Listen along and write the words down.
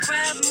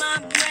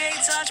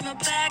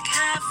the back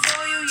half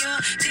for you, your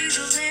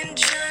diesel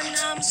engine.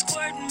 I'm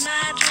squirting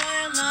mad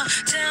oil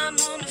down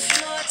on the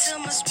floor till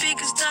my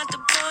speakers start to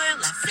boil.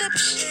 I flip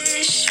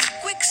shit,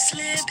 quick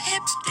slip,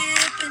 hip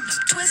dip, and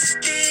I'm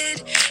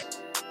twisted.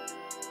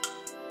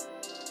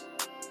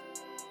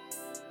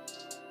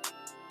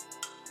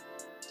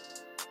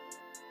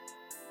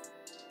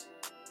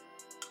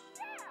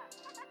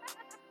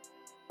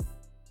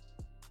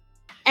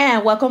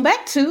 And welcome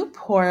back to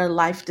Poor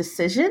Life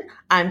Decision.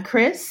 I'm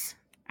Chris.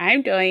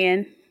 I'm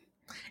Doyen.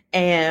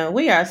 And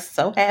we are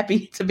so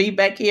happy to be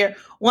back here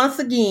once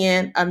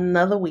again,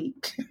 another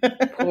week.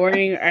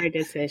 Pouring our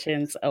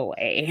decisions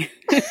away.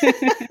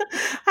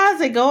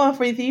 How's it going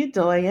for you,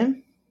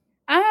 Doyen?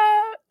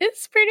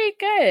 It's pretty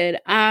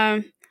good.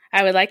 I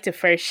would like to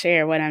first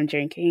share what I'm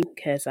drinking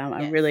because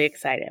I'm really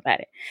excited about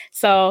it.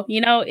 So,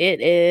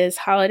 it is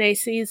holiday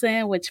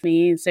season, which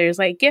means there's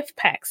like gift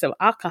packs of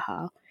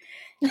alcohol.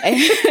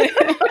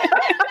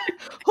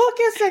 Who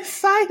gets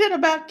excited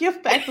about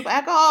gift packs of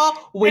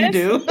alcohol? We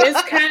do.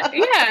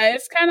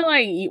 It's kind of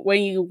like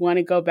when you want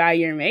to go buy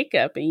your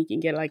makeup and you can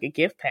get like a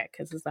gift pack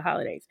because it's the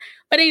holidays.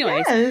 But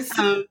anyways,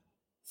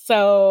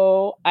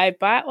 so I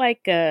bought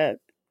like a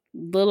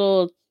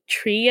little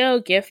trio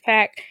gift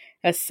pack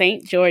of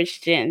St.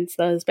 George gin.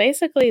 So it's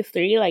basically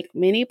 3 like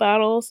mini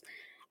bottles.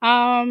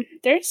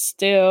 It's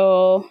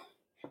still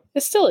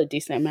a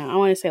decent amount. I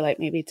want to say like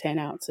maybe 10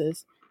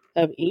 ounces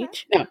of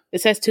each. No,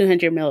 it says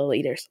 200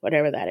 milliliters,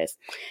 whatever that is,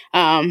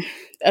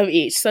 of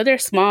each. So they're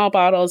small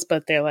bottles,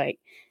 but they're like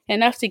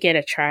enough to get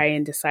a try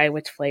and decide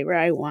which flavor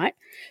I want.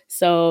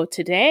 So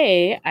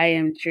today I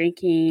am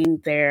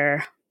drinking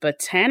their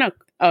Botanivore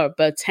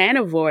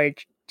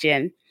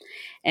gin.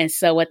 And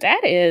so what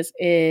that is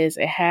it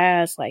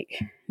has like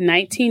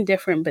 19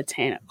 different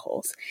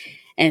botanicals.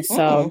 And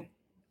so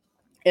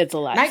it's a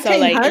lot.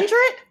 1900? So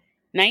like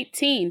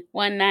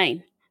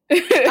 19.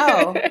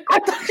 Oh, I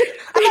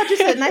thought you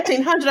said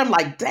 1900. I'm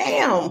like,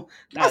 damn,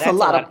 that's a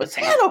lot of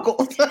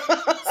botanicals.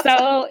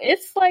 So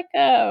it's like,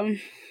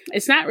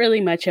 it's not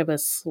really much of a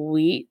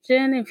sweet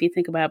gin if you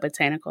think about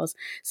botanicals.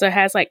 So it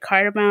has like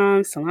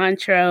cardamom,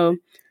 cilantro,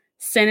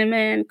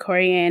 cinnamon,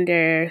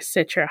 coriander,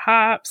 citra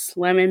hops,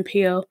 lemon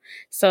peel.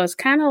 So it's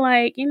kind of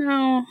like,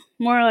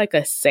 more like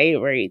a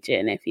savory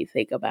gin if you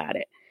think about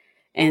it.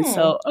 And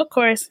so, of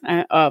course,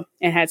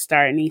 it had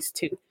star anise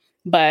too.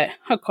 But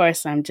of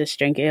course, I'm just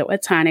drinking it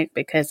with tonic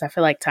because I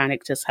feel like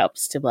tonic just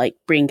helps to like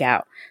bring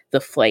out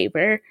the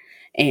flavor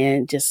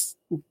and just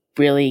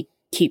really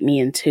keep me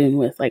in tune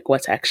with like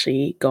what's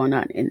actually going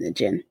on in the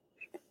gin.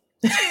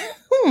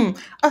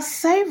 A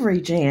savory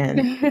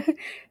gin.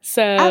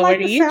 So I like what are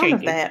the you sound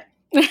drinking? of that.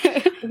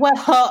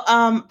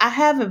 Well, I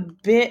have a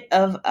bit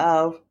of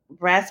a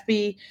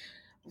raspy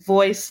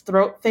voice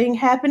throat thing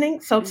happening.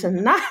 So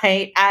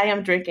tonight I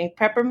am drinking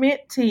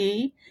peppermint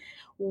tea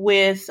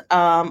with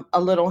a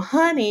little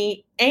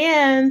honey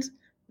and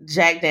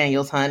Jack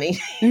Daniel's honey.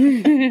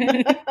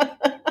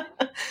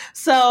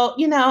 So,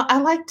 I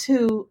like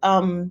to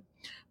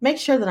make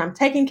sure that I'm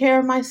taking care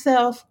of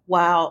myself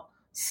while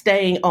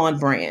staying on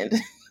brand.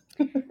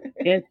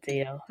 Good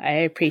deal. I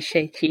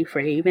appreciate you for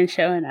even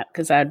showing up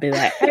because I'd be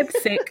like, I'm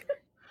sick.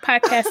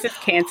 Podcast is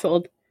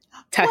canceled.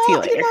 Talk to you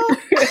later.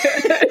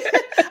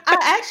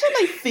 I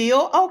actually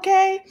feel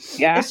okay.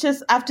 Yeah. It's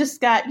just, I've just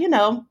got,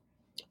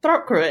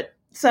 throat crud.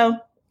 So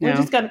we're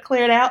just going to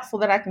clear it out so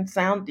that I can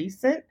sound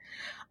decent.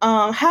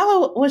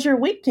 How was your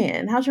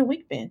weekend? How's your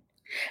week been?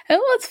 It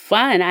was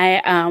fun.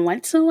 I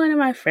went to one of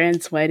my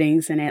friends'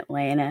 weddings in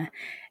Atlanta,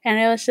 and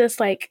it was just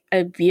like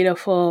a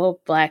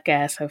beautiful black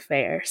ass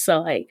affair.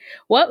 So like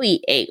what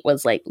we ate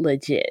was like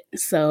legit.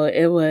 So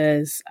it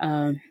was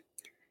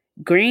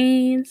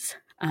greens,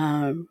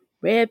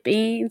 red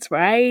beans,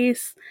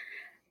 rice.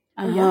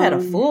 You had a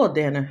full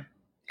dinner.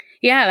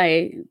 Yeah,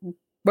 like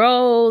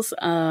rolls,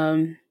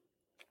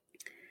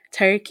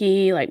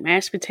 turkey, like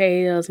mashed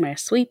potatoes,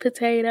 mashed sweet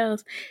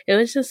potatoes. It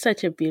was just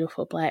such a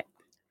beautiful black.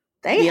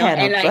 They had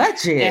a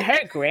budget. And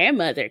her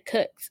grandmother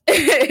cooks. So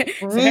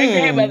her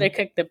grandmother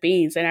cooked the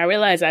beans. And I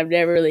realized I've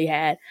never really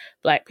had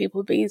black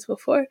people beans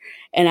before.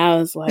 And I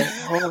was like,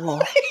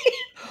 oh.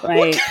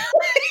 Like,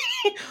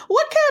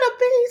 what kind of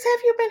beans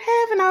have you been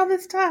having all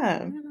this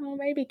time? I don't know,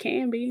 maybe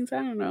canned beans. I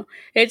don't know.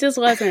 It just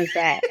wasn't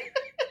that.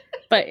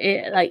 But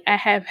I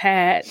have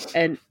had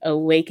an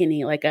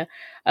awakening, like a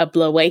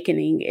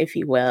blowakening, if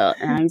you will.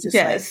 And I'm just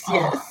yes.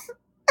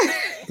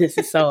 This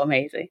is so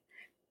amazing.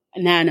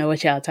 Now I know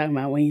what y'all talking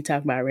about when you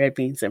talk about red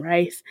beans and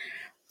rice,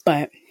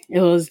 but it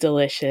was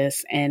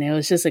delicious and it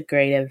was just a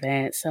great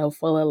event. So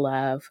full of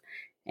love.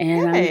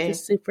 And I'm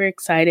just super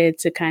excited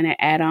to kind of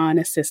add on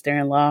a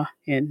sister-in-law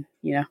and,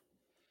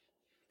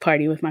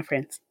 party with my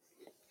friends.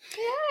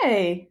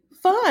 Yay.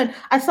 Fun.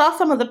 I saw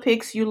some of the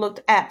pics. You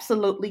looked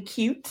absolutely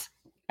cute.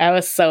 I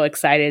was so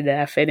excited that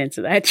I fit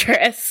into that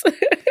dress.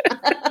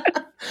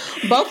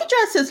 Both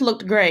dresses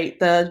looked great.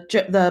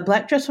 The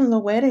black dress from the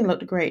wedding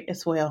looked great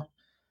as well.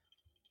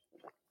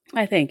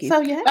 I thank you.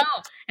 So, yeah.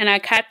 Oh, and I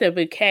caught the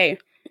bouquet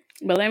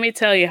But let me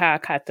tell you how I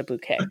caught the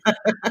bouquet.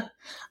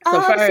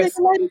 So first,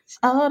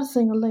 all the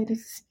single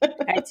ladies.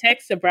 I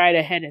texted the bride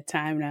ahead of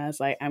time, and I was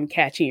like, "I'm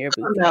catching your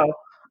bouquet."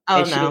 Oh no!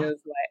 And she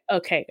was like,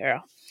 "Okay,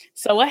 girl."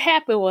 So what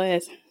happened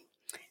was,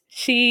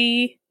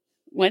 she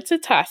went to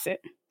toss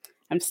it.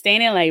 I'm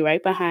standing like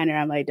right behind her.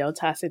 I'm like, "Don't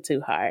toss it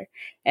too hard."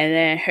 And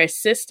then her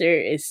sister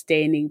is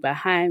standing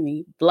behind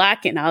me,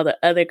 blocking all the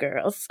other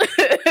girls.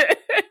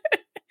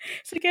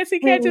 So guess who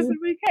catches the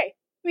bouquet?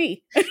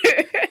 Me.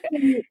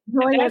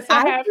 That's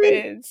what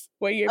happens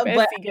when your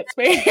bestie gets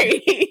married.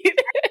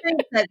 I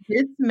think that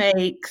this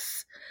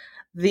makes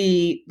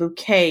the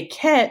bouquet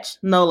catch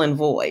null and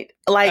void.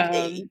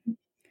 Like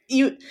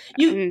you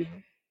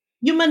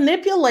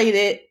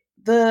manipulated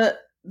the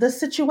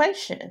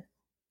situation.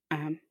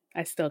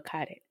 I still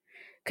caught it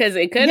because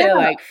it could have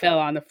like fell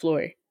on the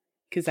floor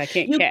because I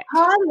can't catch. You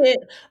caught it,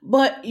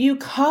 but you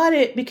caught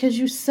it because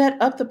you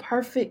set up the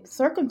perfect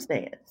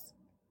circumstance.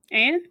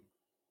 And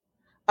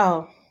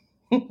oh,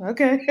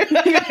 okay.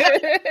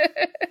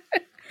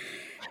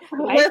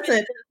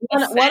 Listen,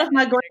 one of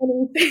my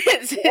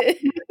granny's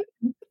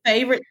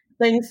favorite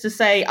things to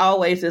say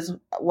always is,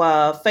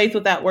 faith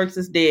without works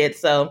is dead.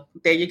 So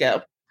there you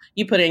go.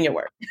 You put in your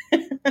work.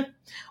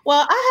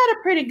 Well, I had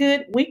a pretty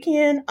good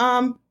weekend.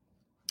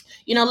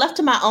 Left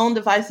to my own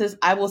devices,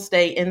 I will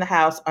stay in the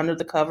house under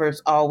the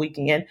covers all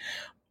weekend.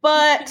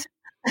 But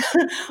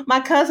my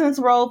cousins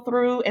rolled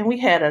through and we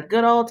had a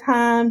good old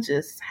time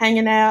just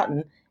hanging out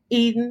and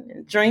eating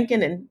and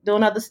drinking and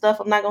doing other stuff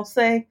I'm not going to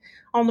say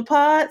on the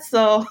pod.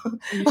 So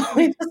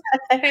we did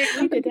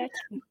that.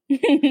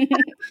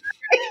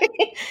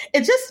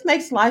 It just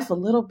makes life a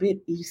little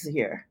bit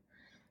easier.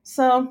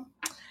 So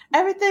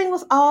everything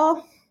was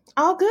all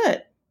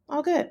good.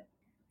 All good.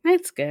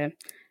 That's good.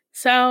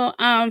 So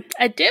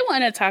I did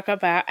want to talk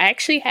about, I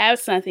actually have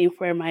something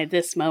for my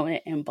This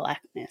Moment in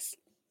Blackness.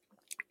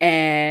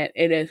 And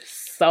it is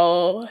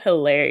so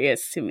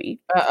hilarious to me.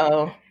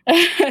 Uh-oh.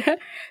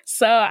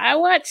 So I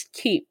watched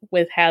Keep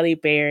with Halle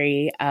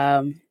Berry,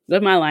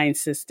 with my line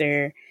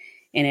sister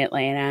in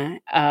Atlanta.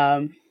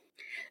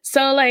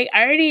 So like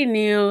I already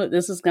knew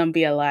this was gonna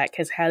be a lot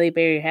because Halle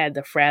Berry had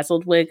the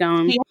frazzled wig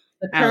on. She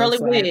had the curly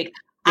wig.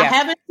 Yeah. I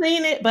haven't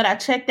seen it, but I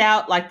checked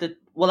out I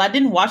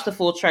didn't watch the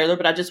full trailer,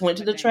 but I just went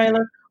to the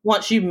trailer.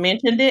 Once you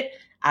mentioned it,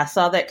 I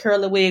saw that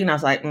curly wig and I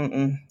was like,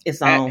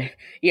 it's on.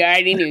 You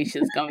already knew she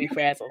was gonna be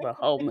frazzled the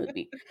whole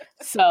movie.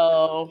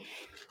 So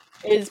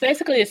it's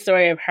basically a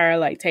story of her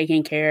like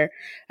taking care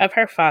of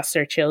her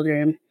foster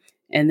children,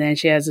 and then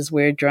she has this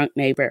weird drunk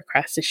neighbor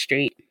across the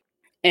street.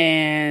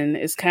 And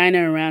it's kind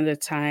of around the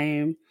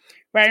time,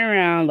 right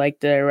around like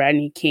the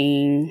Rodney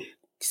King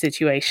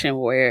situation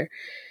where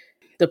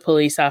the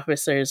police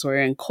officers were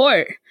in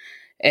court.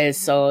 And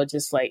so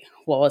just like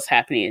what was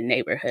happening in the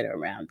neighborhood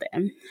around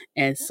them.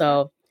 And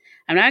so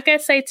I'm not going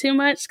to say too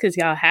much because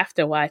y'all have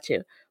to watch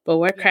it. But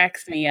what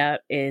cracks me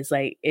up is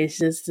like, it's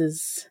just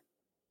this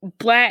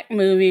Black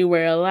movie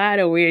where a lot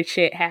of weird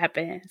shit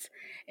happens.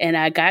 And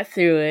I got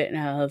through it and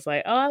I was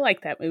like, oh, I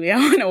like that movie. I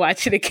want to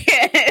watch it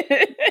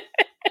again.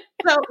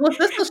 So was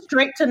this a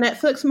straight to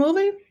Netflix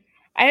movie?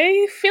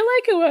 I feel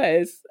like it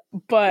was,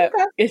 but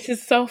It's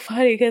just so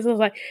funny because I was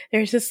like,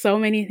 there's just so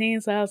many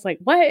things. I was like,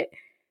 what?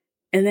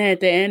 And then at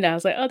the end, I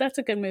was like, oh, that's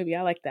a good movie.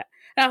 I like that.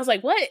 And I was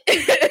like, what?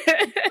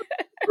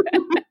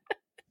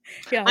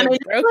 Yeah, I mean,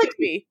 broke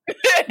me.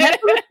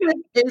 Netflix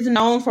is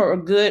known for a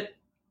good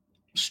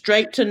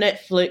straight to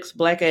Netflix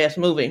Black ass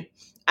movie.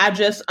 I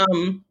just,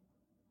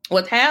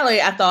 with Halle,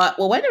 I thought,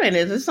 well, wait a minute,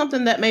 is this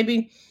something that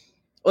maybe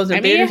was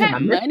it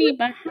had money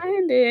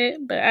behind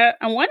it, but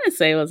I want to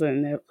say it was a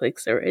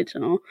Netflix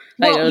original.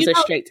 Like it was a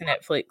straight to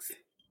Netflix.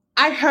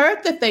 I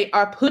heard that they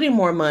are putting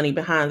more money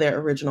behind their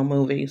original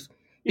movies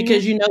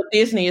because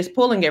Disney is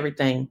pulling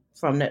everything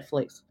from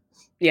Netflix.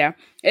 Yeah,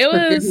 it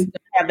was Disney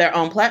have their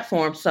own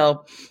platform,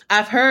 so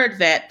I've heard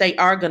that they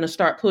are going to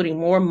start putting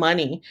more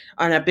money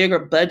on a bigger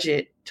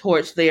budget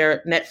towards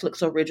their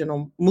Netflix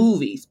original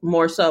movies,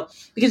 more so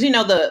because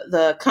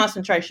the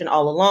concentration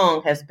all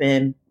along has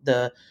been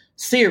the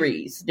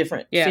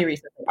different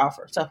series that they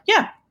offer. So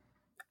yeah,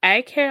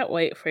 I can't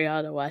wait for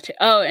y'all to watch it.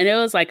 Oh, and it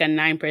was like a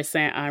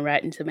 9% on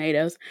Rotten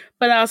Tomatoes,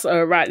 but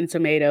also Rotten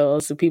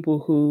Tomatoes, the people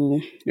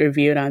who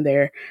reviewed on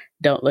there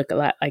don't look a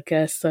lot like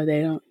us, so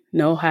they don't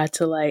know how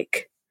to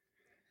like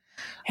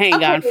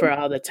hang on for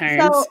all the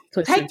turns.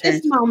 So take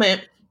this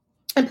moment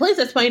and please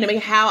explain to me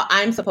how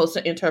I'm supposed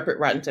to interpret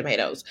Rotten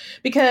Tomatoes,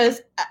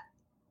 because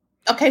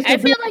so I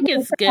feel like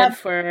it's good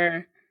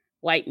for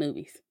white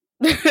movies.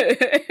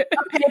 Okay,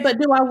 but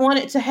do I want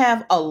it to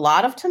have a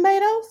lot of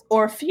tomatoes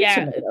or a few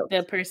tomatoes?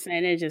 The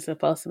percentage is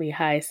supposed to be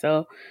high.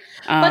 So,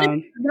 but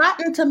if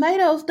Rotten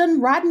Tomatoes,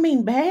 doesn't rotten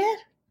mean bad?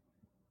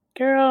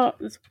 Girl,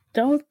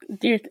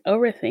 you're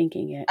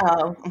overthinking it.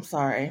 Oh, I'm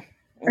sorry.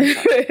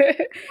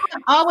 I've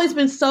always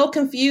been so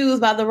confused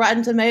by the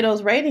Rotten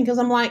Tomatoes rating because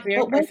I'm like,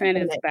 0%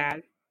 is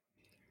bad.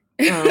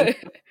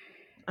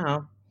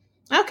 Oh,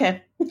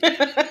 okay.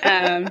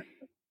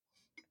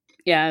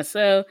 Yeah,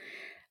 so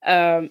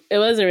It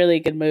was a really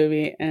good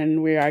movie,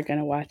 and we are going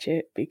to watch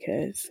it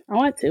because I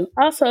want to.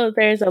 Also,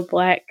 there's a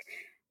Black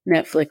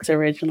Netflix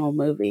original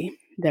movie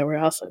that we're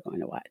also going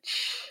to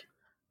watch.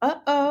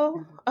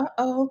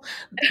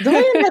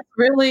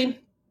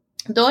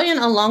 Doyen,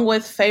 along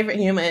with Favorite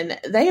Human,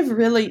 they've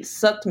really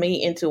sucked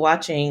me into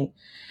watching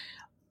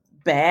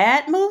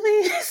bad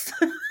movies.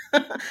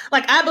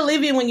 Like, I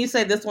believe you when you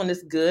say this one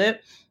is good,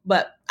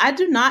 but I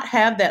do not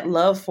have that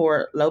love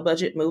for low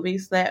budget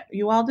movies that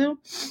you all do.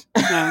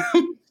 No.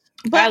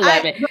 But I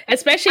love it,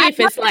 especially if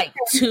it's like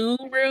 2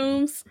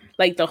 rooms,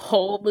 like the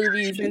whole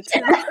movie's in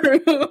 2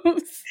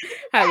 rooms.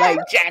 I like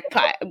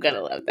jackpot. I'm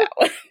gonna love that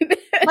one.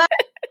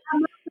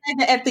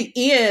 At the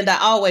end, I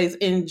always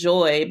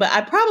enjoy, but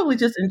I probably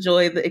just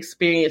enjoy the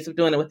experience of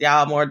doing it with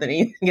y'all more than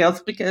anything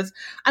else because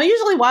I'm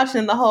usually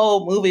watching the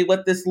whole movie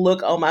with this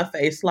look on my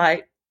face,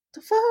 like,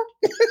 the fuck?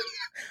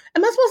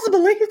 Am I supposed to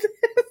believe this?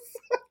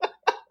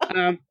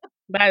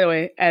 By the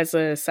way, as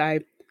a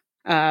side,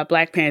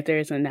 Black Panther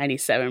is a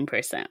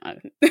 97%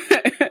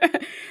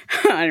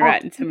 on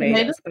Rotten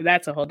Tomatoes, but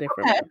that's a whole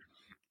different one.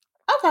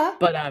 Okay.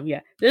 But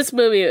yeah, this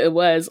movie, it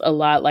was a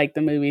lot like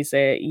the movies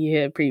that you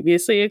had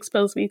previously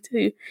exposed me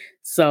to.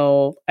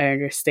 So I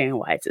understand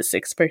why it's a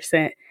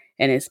 6%,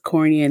 and it's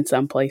corny in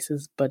some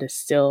places, but it's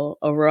still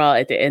overall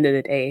at the end of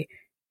the day,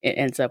 it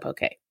ends up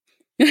okay.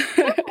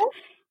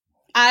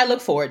 I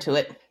look forward to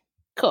it.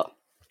 Cool.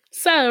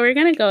 So we're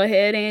gonna go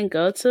ahead and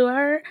go to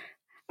our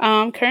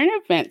current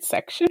events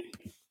section.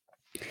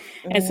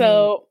 And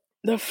so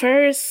the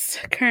first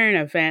current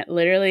event,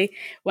 literally,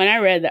 when I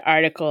read the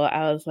article,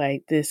 I was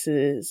like, this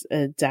is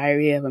a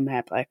diary of a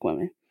mad Black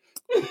woman.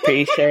 I'm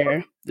pretty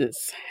sure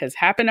this has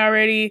happened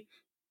already.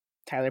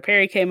 Tyler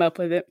Perry came up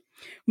with it.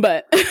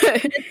 But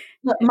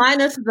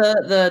minus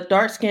the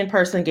dark-skinned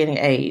person getting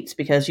AIDS,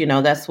 because, you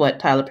know, that's what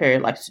Tyler Perry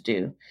likes to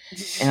do.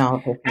 In all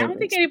of his I don't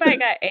think anybody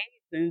got AIDS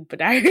in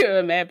Diary of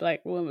a Mad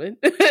Black Woman.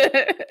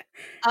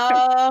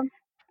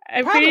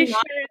 I'm pretty sure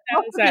that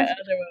was that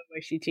other one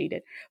where she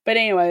cheated. But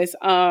anyways,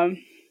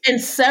 in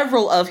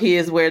several of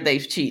his where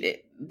they've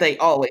cheated, they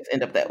always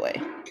end up that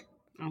way.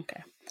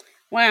 Okay.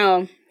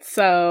 Well,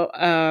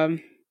 so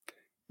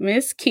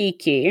Miss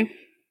Kiki.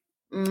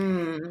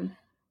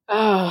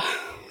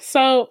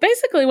 So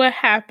basically what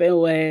happened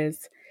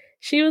was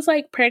she was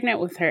like pregnant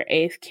with her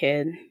 8th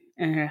kid,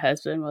 and her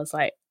husband was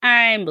like,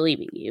 I'm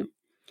leaving you.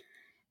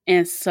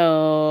 And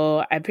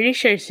so I'm pretty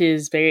sure she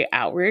was very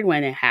outward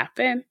when it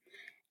happened.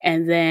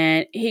 And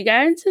then he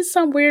got into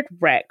some weird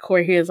wreck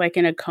where he was like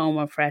in a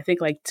coma for I think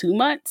like 2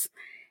 months.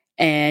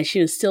 And she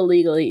was still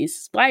legally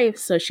his wife.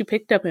 So she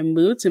picked up and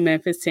moved to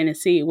Memphis,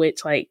 Tennessee,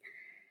 which like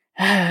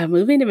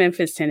moving to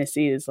Memphis,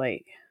 Tennessee is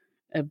like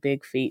a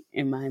big feat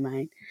in my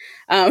mind.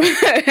 But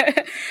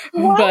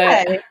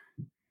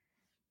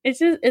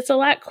it's a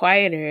lot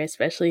quieter,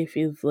 especially if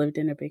you've lived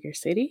in a bigger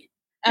city.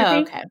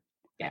 Okay.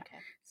 Yeah. Okay.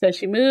 So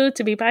she moved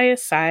to be by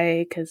his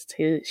side because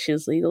she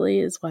was legally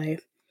his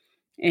wife.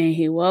 And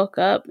he woke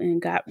up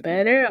and got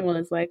better and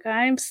was like,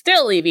 I'm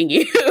still leaving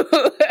you.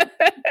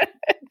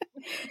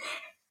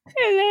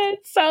 And then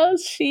so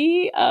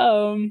she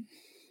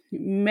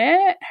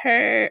met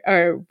her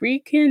or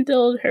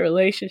rekindled her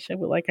relationship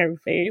with like her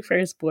very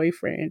first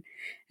boyfriend.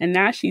 And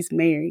now she's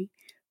married.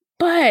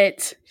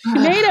 But she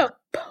made a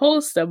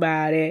post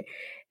about it.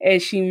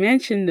 And she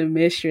mentioned the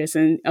mistress.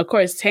 And of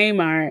course,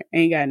 Tamar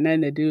ain't got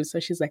nothing to do. So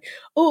she's like,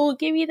 oh,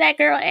 give me that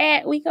girl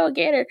at. We go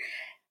get her.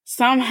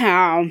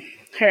 Somehow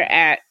her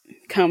act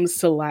comes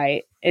to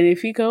light. And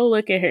if you go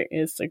look at her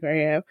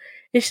Instagram,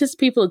 it's just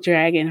people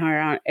dragging her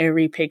on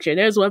every picture.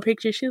 There's one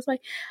picture, she's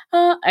like,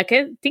 oh, I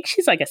think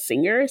she's like a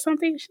singer or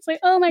something. She's like,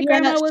 oh, my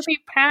grandma would be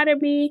proud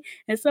of me.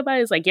 And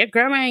somebody's like, your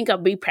grandma ain't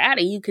gonna be proud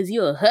of you because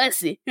you're a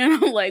hussy. And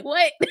I'm like,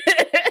 what?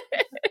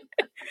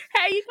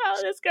 How you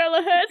calling this girl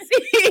a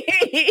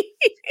hussy?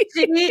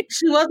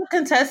 She was a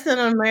contestant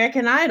on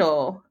American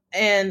Idol.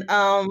 And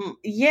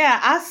yeah,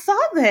 I saw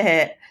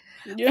that.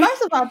 Yeah.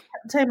 First of all,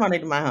 Tamar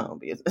needed my home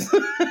business.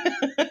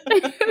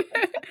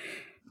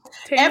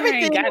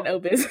 Everything ain't got no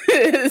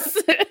business.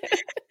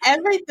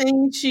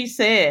 Everything she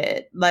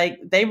said, like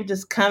they were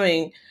just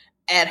coming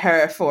at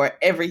her for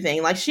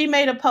everything. Like she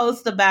made a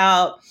post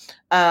about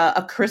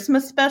a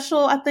Christmas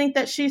special, I think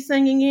that she's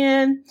singing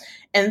in,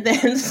 and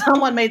then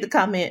someone made the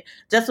comment,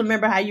 "Just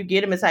remember how you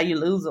get them is how you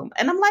lose them."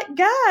 And I'm like,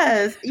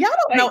 guys, y'all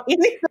don't know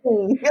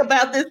anything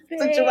about this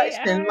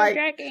situation. Like,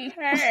 dragging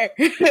her.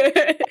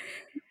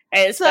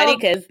 And it's funny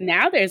because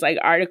now there's like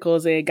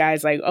articles and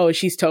guys like, oh,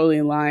 she's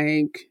totally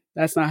lying.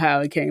 That's not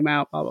how it came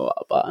out, blah, blah,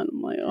 blah, blah. And I'm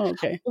like, oh,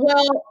 okay.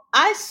 Well,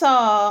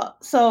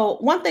 so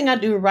one thing I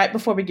do right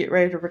before we get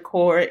ready to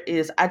record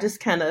is I just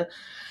kind of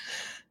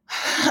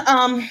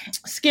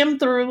skim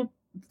through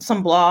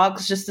some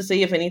blogs just to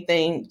see if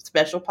anything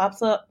special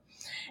pops up.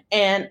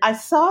 And I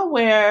saw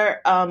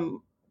where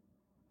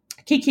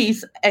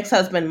Kiki's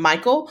ex-husband,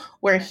 Michael,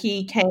 where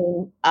he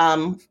came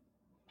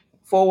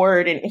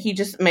forward and he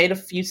just made a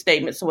few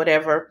statements or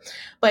whatever.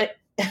 But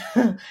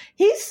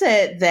he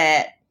said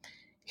that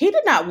he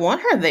did not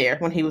want her there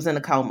when he was in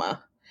a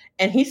coma.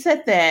 And he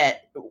said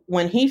that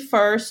when he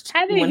first,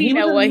 how did he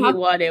know what he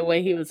wanted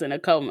when he was in a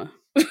coma?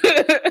 I'm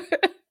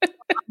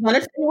going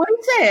to say what he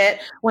said.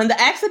 When the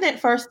accident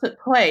first took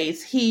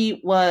place, he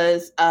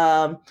was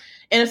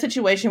in a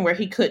situation where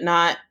he could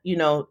not,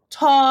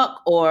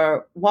 talk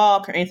or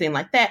walk or anything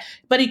like that,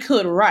 but he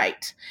could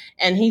write.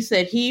 And he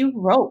said he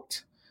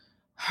wrote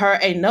her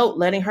a note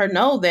letting her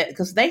know that,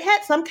 because they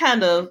had some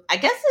kind of, I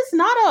guess it's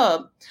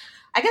not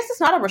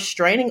a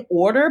restraining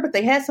order, but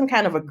they had some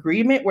kind of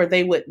agreement where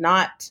they would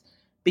not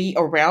be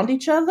around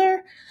each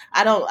other.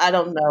 I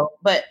don't know.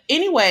 But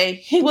anyway,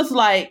 he was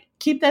like,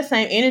 keep that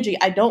same energy.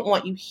 I don't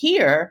want you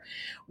here.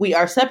 We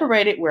are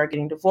separated. We're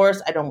getting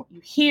divorced. I don't want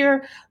you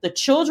here. The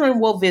children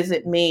will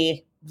visit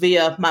me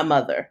via my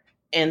mother.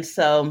 And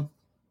so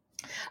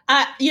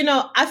I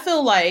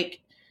feel like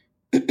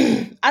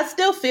I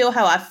still feel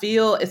how I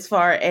feel as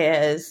far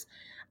as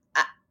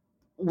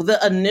the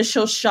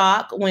initial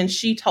shock when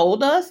she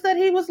told us that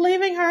he was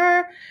leaving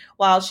her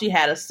while she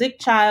had a sick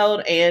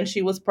child and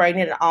she was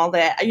pregnant and all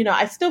that.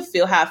 I still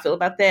feel how I feel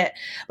about that.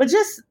 But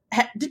just,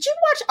 did you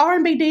watch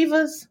R&B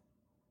Divas?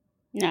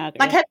 No. Okay.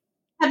 Like,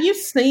 have you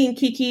seen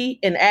Kiki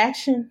in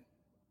action?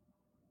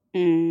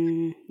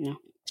 No.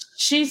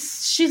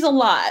 She's a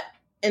lot.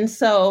 And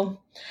so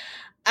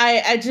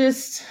I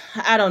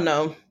don't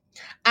know.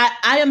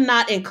 I am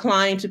not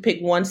inclined to pick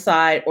one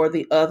side or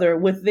the other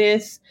with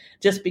this,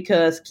 just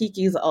because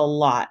Kiki's a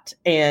lot.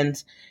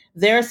 And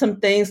there are some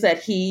things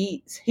that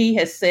he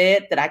has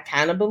said that I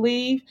kind of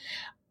believe.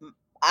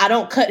 I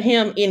don't cut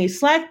him any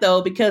slack,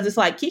 though, because it's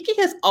like Kiki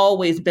has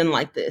always been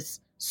like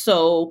this.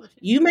 So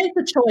you make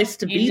the choice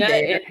to be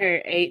there. You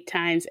her 8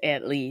 times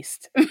at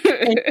least.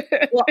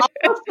 Well, all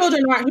those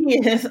children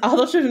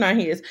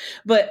aren't his.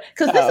 But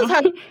because this is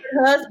how her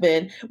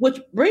husband, which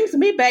brings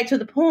me back to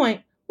the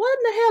point. What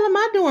in the hell am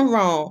I doing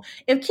wrong?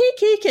 If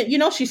Kiki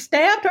can, she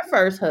stabbed her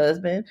first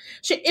husband.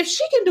 If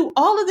she can do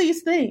all of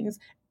these things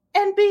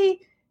and be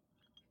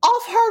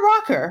off her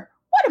rocker,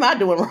 what am I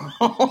doing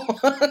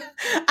wrong?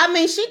 I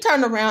mean, she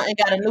turned around and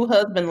got a new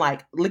husband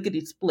like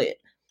lickety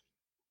split.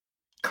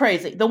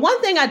 Crazy. The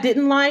one thing I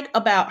didn't like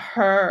about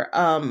her,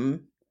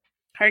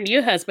 her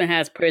new husband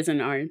has prison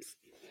arms.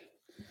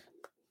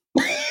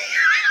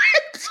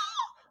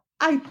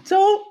 I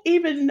don't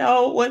even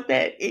know what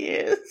that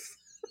is.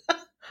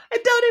 I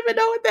don't even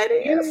know what that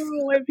is.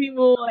 When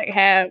people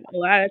have a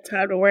lot of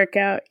time to work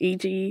out,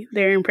 e.g.,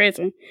 they're in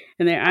prison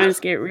and their arms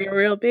get real,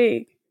 real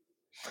big.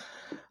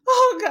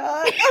 Oh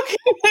God! Okay.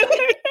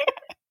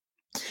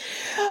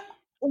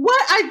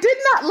 What I did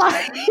not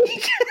like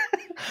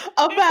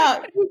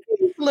about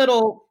this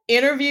little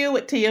interview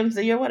with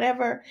TMZ or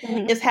whatever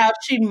is how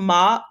she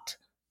mocked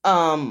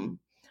her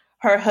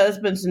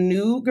husband's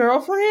new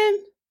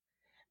girlfriend.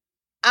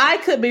 I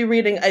could be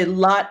reading a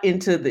lot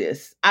into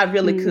this. I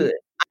really could.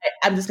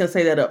 I'm just going to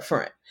say that up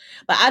front.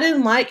 But I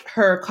didn't like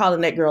her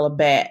calling that girl a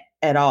bat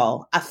at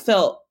all. I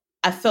felt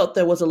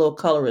there was a little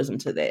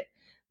colorism to that.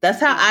 That's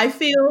how I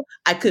feel.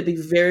 I could be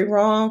very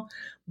wrong,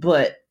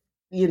 but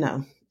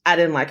I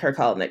didn't like her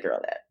calling that girl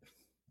that.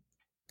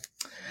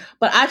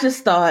 But I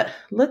just thought,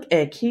 look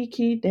at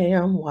Kiki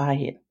damn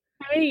Wyatt.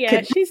 I mean,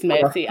 yeah, she's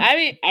messy. I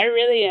mean, I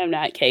really am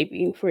not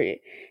caping for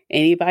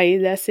anybody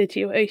in that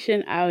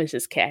situation. I was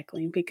just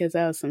cackling because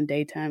that was some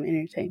daytime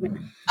entertainment.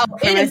 Oh,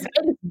 it is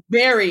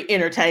very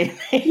entertaining.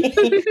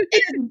 It is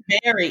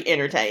very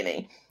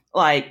entertaining.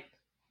 Like,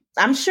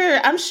 I'm sure.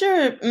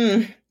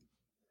 Yeah.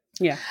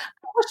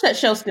 I wish that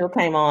show still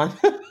came on.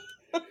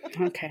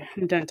 Okay,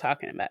 I'm done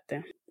talking about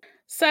them.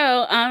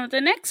 So,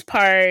 the next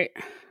part,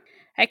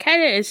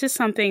 it's just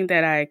something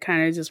that I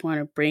kind of just want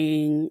to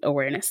bring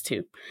awareness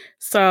to.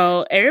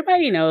 So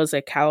everybody knows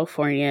that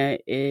California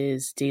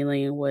is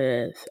dealing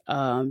with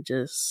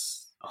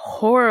just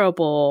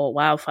horrible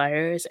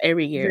wildfires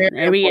every year.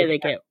 Every year they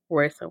get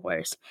worse and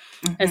worse.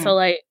 Mm-hmm. And so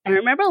I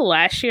remember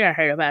last year I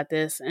heard about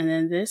this, and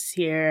then this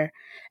year,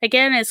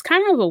 again, it's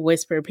kind of a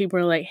whisper. People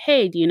are like,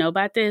 hey, do you know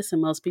about this?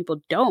 And most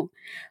people don't.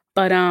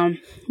 But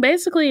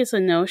basically it's a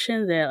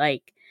notion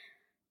that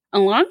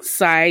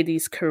alongside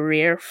these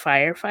career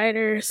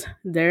firefighters,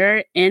 there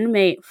are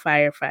inmate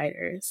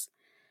firefighters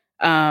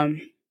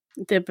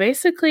that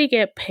basically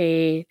get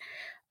paid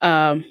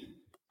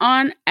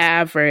on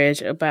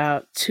average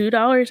about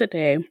 $2 a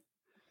day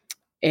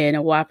and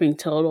a whopping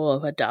total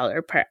of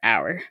 $1 per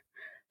hour.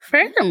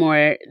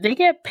 Furthermore, they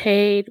get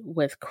paid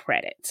with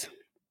credit.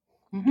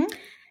 Mm-hmm.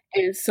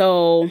 And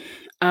so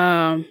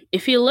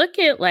if you look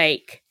at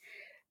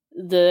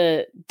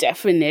the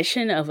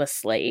definition of a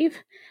slave,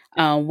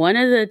 one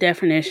of the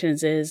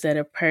definitions is that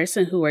a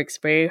person who works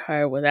very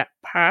hard without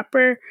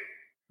proper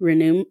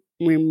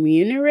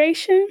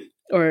remuneration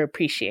or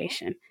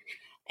appreciation.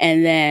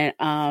 And then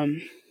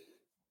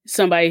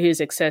somebody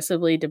who's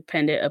excessively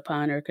dependent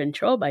upon or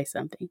controlled by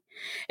something.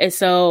 And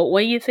so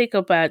when you think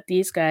about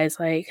these guys,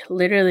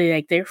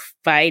 literally, they're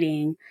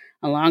fighting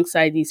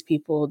alongside these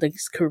people,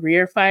 these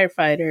career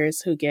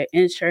firefighters who get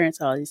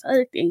insurance, all these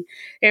other things,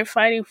 they're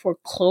fighting for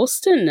close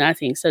to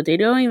nothing. So they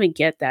don't even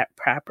get that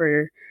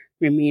proper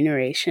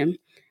remuneration.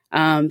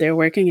 They're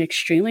working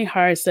extremely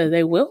hard, so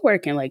they will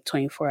work in like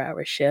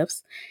 24-hour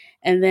shifts.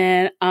 And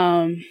then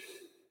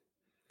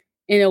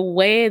in a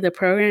way, the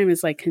program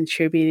is like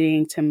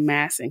contributing to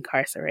mass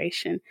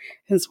incarceration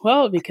as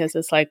well, because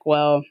it's like,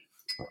 well,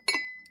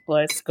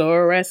 let's go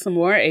arrest some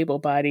more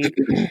able-bodied,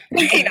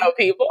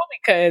 people,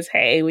 because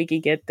hey, we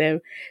could get them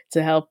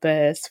to help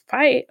us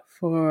fight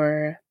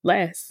for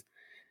less.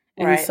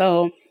 And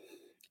so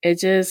it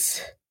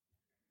just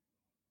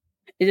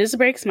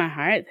breaks my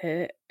heart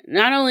that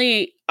not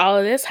only all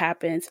of this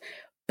happens,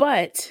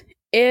 but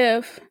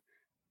if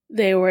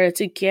they were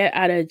to get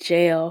out of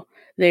jail,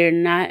 they're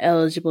not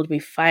eligible to be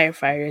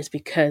firefighters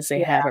because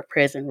they have a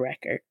prison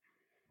record.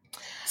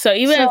 So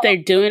even if they're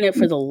doing it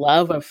for the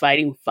love of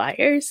fighting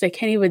fires, they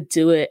can't even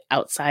do it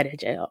outside of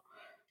jail.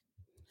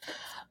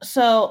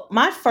 So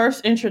my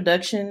first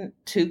introduction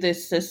to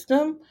this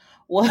system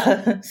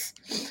was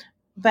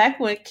back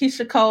when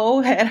Keisha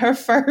Cole had her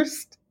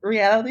first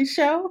reality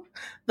show,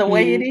 The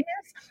Way It Is.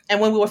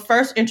 And when we were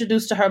first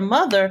introduced to her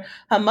mother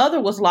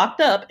was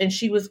locked up and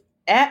she was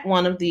at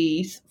one of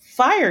these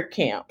fire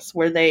camps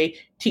where they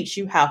teach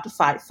you how to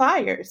fight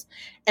fires.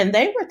 And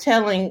they were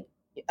telling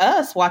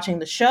us watching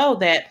the show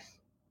that,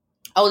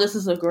 oh, this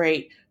is a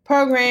great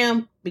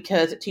program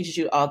because it teaches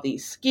you all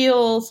these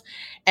skills.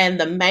 And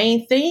the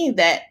main thing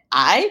that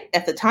I,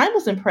 at the time,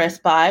 was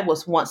impressed by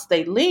was once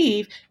they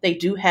leave, they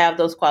do have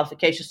those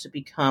qualifications to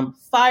become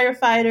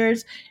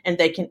firefighters and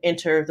they can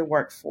enter the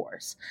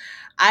workforce.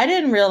 I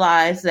didn't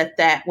realize that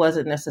that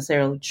wasn't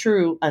necessarily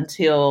true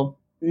until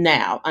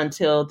now,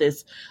 until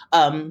this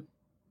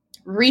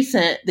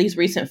these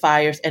recent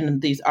fires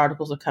and these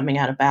articles are coming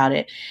out about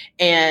it.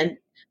 And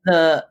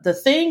the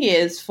thing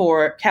is,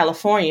 for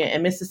California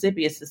and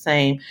Mississippi, it's the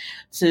same.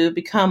 To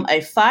become a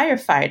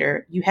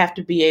firefighter, you have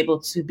to be able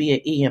to be an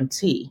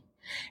EMT.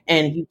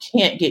 And you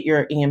can't get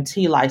your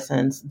EMT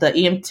license. The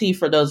EMT,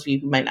 for those of you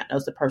who may not know,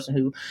 is the person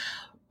who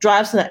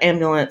drives the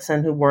ambulance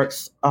and who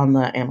works on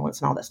the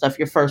ambulance and all that stuff.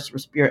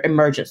 Your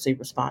emergency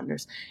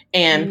responders.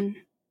 And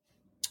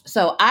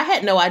so I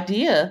had no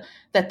idea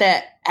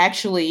that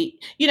actually,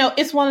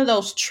 it's one of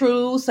those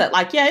truths that,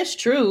 like, yeah, it's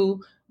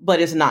true, but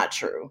it's not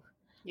true.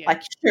 Yeah.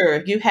 Like,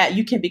 sure, you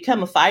can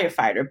become a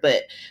firefighter,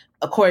 but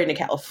according to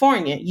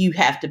California, you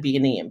have to be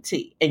an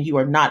EMT, and you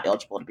are not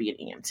eligible to be an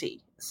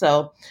EMT.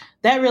 So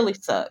that really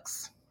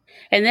sucks.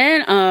 And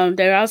then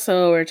they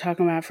also were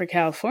talking about for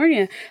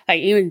California,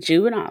 like even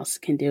juveniles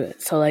can do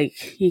it. So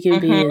like you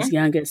can be as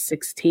young as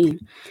 16.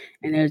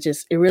 And it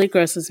really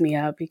grosses me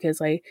out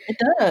because like it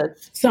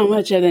does. So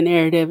much of the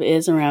narrative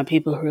is around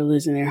people who are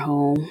losing their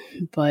home.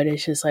 But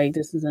it's just like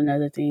this is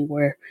another thing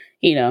where,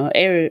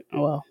 a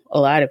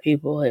lot of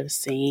people have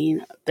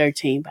seen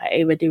 13 by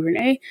Ava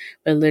DuVernay,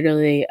 but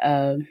literally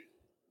the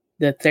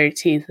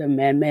 13th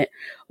Amendment,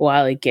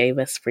 while it gave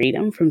us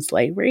freedom from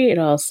slavery, it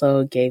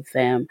also gave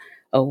them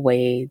a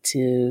way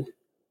to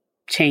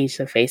change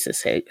the face of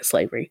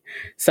slavery.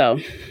 So,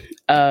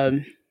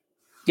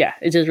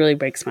 it just really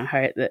breaks my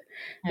heart that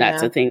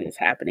that's a thing that's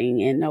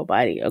happening, and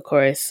nobody, of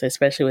course,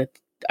 especially with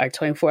our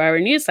 24-hour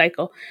news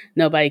cycle,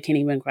 nobody can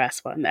even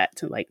grasp on that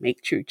to like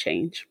make true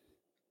change.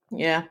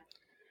 Yeah.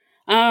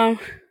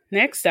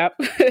 Next up,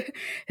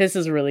 this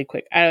is really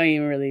quick. I don't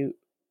even really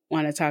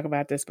want to talk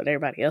about this, but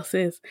everybody else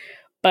is.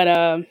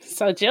 But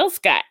so Jill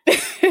Scott.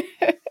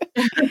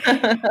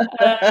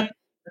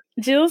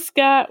 Jill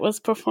Scott was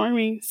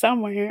performing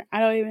somewhere.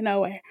 I don't even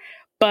know where.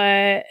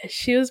 But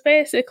she was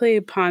basically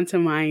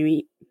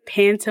pantomiming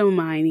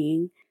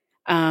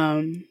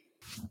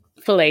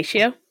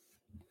fellatio.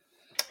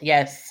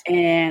 Yes.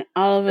 And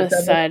all of a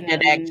sudden...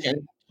 In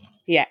action.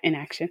 Yeah, in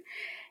action.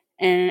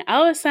 And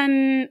all of a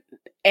sudden,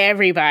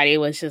 everybody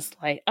was just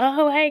like,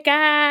 oh my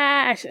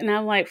gosh. And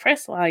I'm like,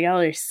 first of all, y'all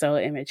are so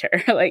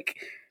immature. Like...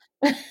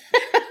 But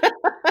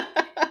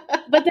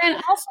then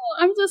also,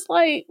 I'm just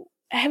like,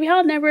 have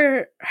y'all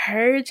never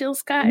heard Jill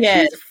Scott?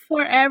 Yes. She's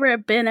forever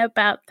been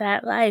about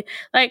that life.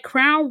 Like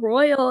Crown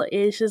Royal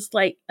is just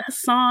like, a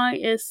song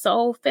is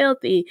so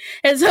filthy.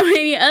 And so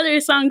many other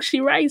songs she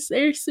writes,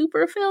 they're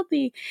super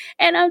filthy.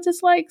 And I'm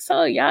just like,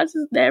 so y'all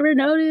just never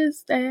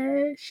noticed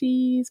that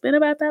she's been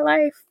about that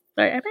life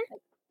forever?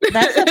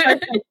 That's the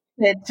first thing I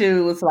said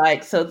too, was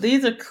like, so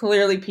these are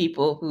clearly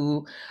people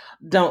who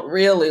don't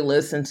really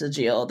listen to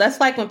Jill. That's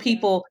like when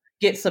people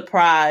get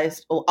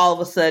surprised all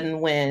of a sudden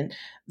when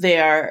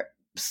there are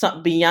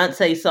some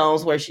Beyonce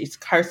songs where she's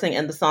cursing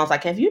in the songs.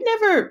 Like, have you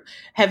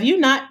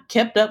not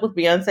kept up with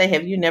Beyonce?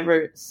 Have you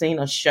never seen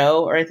a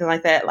show or anything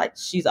like that? Like,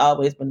 she's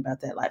always been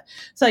about that life.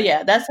 So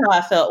yeah, that's how I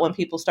felt when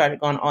people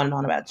started going on and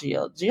on about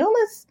Jill. Jill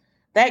is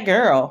that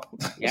girl.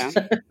 Yeah.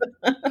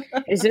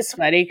 It's just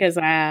funny because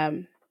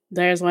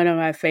there's one of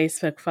my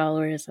Facebook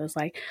followers that was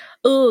like,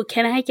 "Oh,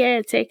 can I get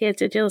a ticket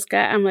to Jill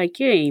Scott?" I'm like,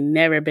 you ain't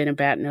never been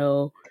about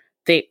no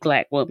thick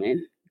black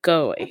woman.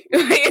 Go away.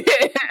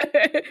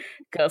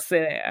 Go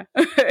sit down.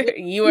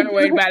 You weren't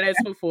worried about us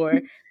before.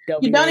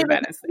 Don't be worried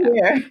about us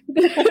now.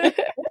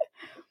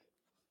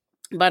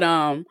 But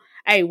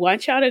I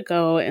want y'all to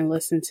go and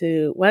listen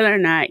to, whether or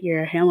not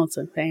you're a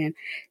Hamilton fan,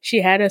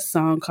 she had a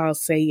song called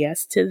Say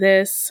Yes to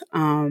This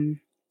in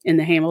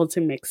the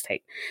Hamilton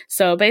mixtape.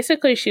 So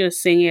basically she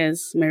was singing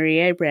as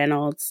Maria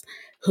Reynolds,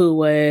 who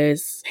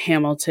was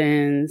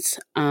Hamilton's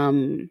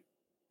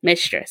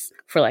mistress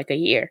for like a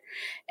year.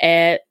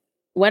 And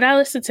when I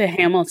listened to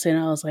Hamilton,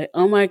 I was like,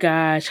 oh my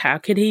gosh, how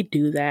could he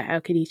do that?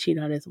 How could he cheat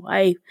on his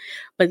wife?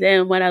 But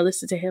then when I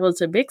listened to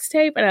Hamilton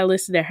mixtape and I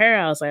listened to her,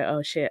 I was like,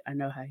 oh shit, I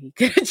know how he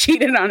could have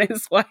cheated on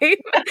his wife.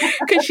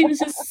 Because she was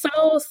just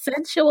so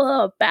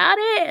sensual about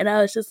it. And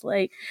I was just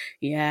like,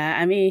 yeah,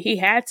 I mean, he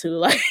had to.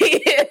 Like,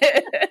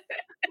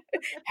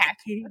 how can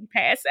he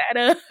pass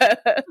that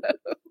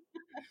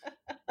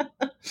up?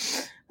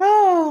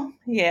 Oh,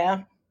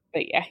 yeah.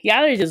 But yeah,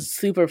 y'all are just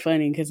super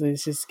funny because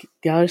it's just,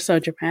 y'all are so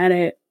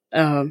dramatic.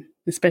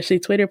 Especially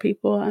Twitter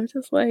people. I'm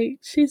just like,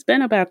 she's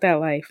been about that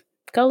life.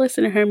 Go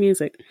listen to her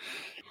music.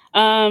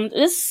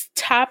 This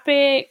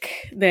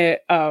topic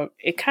that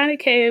it kind of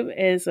came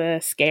as a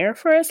scare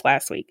for us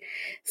last week.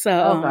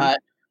 So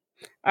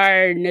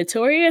our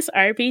notorious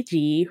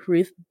RPG,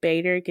 Ruth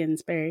Bader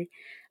Ginsburg,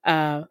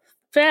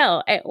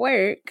 fell at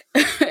work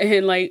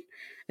and like,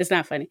 it's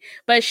not funny,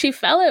 but she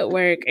fell at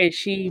work and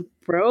she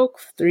broke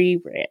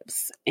 3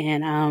 ribs.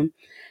 And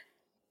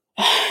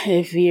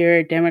if you're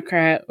a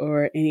Democrat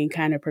or any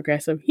kind of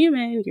progressive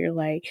human, you're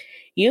like,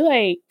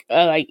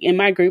 like in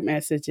my group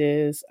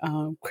messages,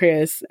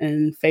 Chris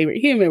and Favorite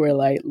Human were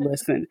like,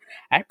 listen,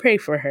 I pray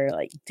for her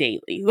like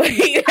daily. Like,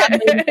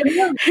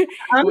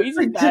 we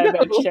just gotta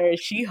make sure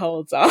she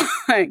holds on.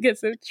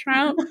 Because if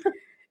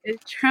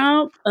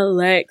Trump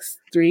elects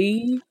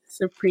 3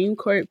 Supreme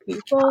Court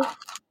people,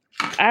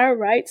 our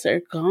rights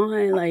are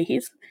gone. Like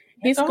he's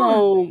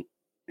going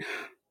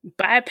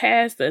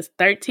bypass the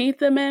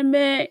 13th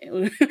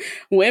Amendment.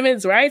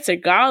 Women's rights are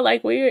gone.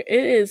 Like it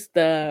is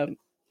the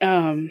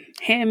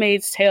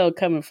Handmaid's Tale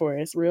coming for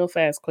us real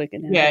fast, quick,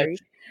 and in a hurry.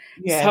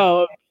 Yeah.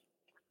 So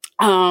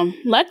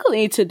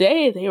luckily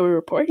today they were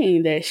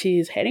reporting that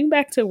she's heading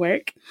back to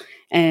work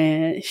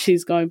and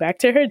she's going back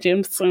to her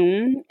gym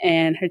soon,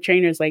 and her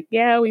trainer's like,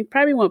 yeah, we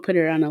probably won't put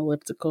her on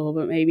elliptical,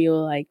 but maybe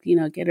we'll like,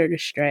 get her to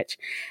stretch.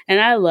 And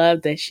I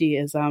love that she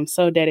is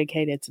so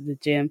dedicated to the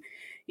gym,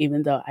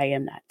 even though I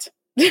am not.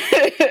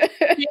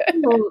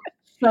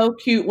 So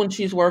cute when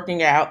she's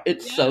working out.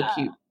 It's so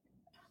cute.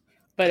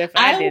 But if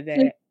I did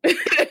that,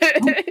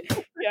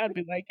 I'd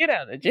be like, get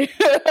out of the gym.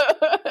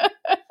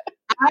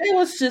 I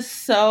was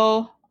just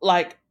so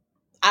like,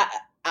 I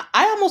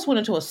almost went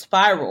into a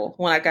spiral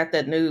when I got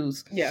that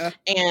news. Yeah.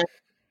 And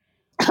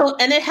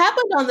it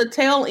happened on the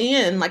tail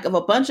end, like, of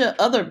a bunch of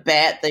other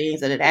bad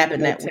things that had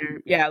happened that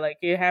week. Yeah, like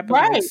it happened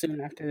like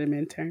soon after the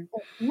midterm.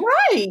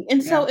 Right.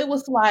 And so it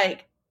was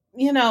like,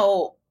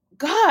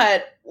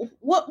 God,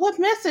 what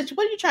message?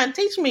 What are you trying to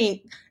teach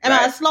me? Am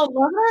I a slow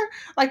learner?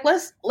 Like,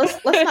 let's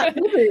not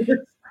do this.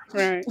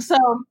 Right. So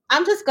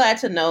I'm just glad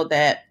to know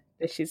that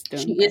she's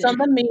doing. She is on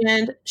the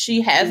mend.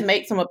 She has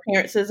made some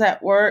appearances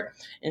at work,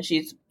 and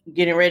she's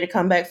getting ready to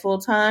come back full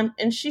time.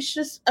 And she's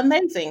just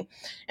amazing.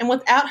 And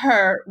without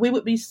her, we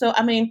would be so.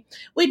 I mean,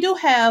 we do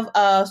have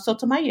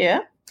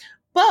Sotomayor,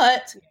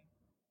 but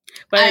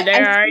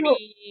they're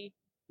already.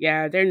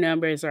 Their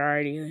numbers are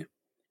already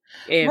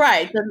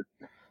right.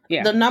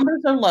 The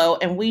numbers are low,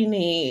 and we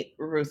need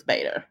Ruth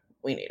Bader.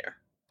 We need her.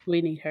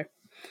 We need her.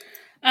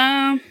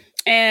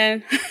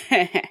 And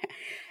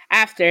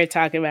after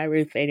talking about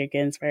Ruth Bader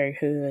Ginsburg,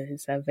 who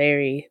is a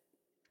very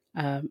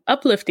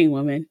uplifting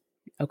woman,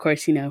 of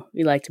course,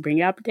 we like to bring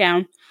you up and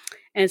down.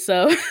 And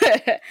so,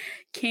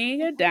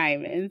 King of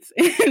Diamonds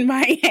in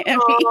Miami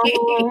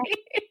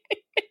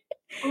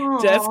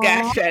just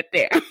got shut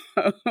down.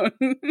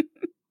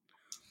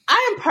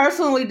 I am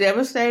personally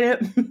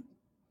devastated.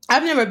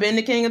 I've never been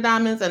to King of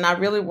Diamonds, and I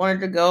really wanted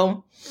to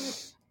go.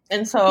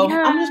 And so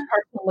I'm just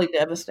personally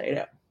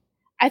devastated.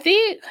 I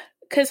think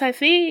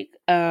Blac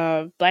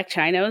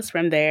Chyna was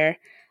from there.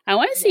 I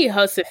want to see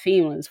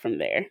Josephine was from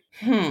there.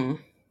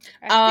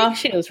 I think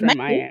she was from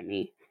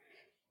Miami.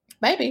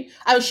 Maybe.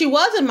 She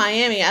was in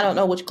Miami. I don't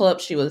know which club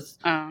she was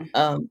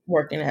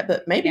working at,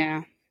 but maybe.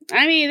 Yeah.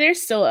 I mean,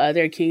 there's still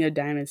other King of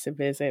Diamonds to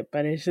visit,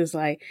 but it's just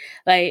like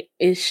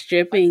is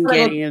stripping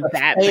getting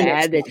that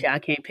bad that y'all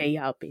can't pay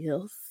y'all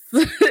bills?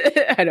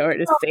 I don't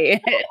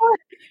understand.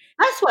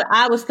 That's what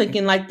I was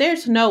thinking. Like,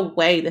 there's no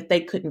way that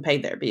they couldn't pay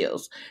their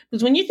bills.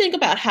 Because when you think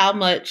about how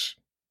much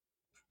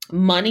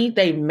money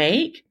they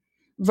make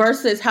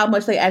versus how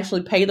much they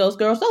actually pay those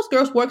girls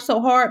work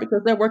so hard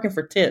because they're working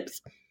for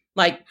tips.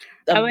 Like,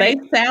 the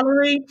base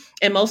salary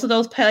in most of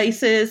those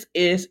places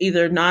is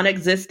either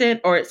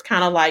non-existent or it's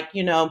kind of like,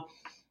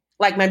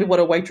 like maybe what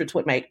a waitress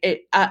would make.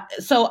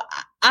 So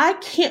I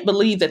can't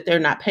believe that they're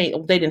not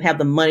paying. They didn't have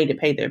the money to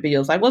pay their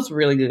bills. Like, what's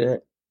really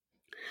good?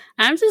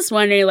 I'm just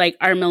wondering, like,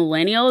 are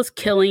millennials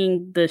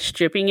killing the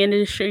stripping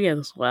industry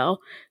as well?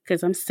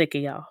 Because I'm sick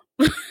of y'all.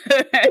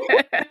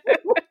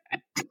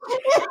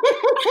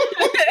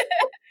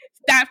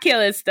 Stop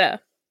killing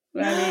stuff. I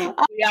mean,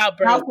 we all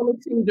broke.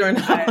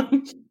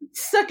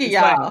 Suck it,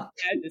 y'all. I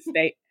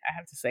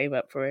have to save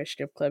up for a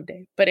strip club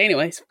day. But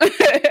anyways,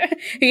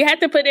 he had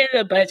to put in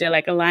the budget,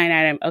 like a line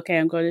item. Okay,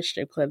 I'm going to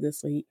strip club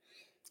this week.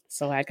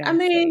 So I got. I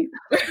mean,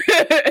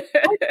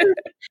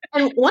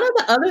 and one of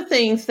the other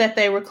things that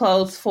they were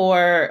closed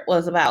for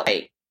was about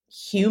like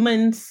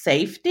human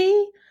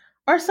safety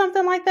or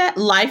something like that,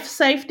 life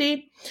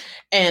safety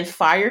and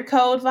fire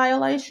code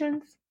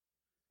violations.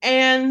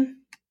 And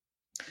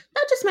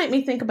that just made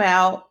me think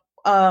about,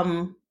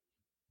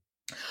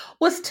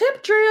 was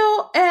Tip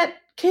Drill at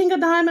King of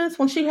Diamonds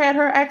when she had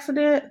her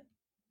accident?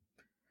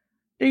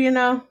 Do you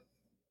know?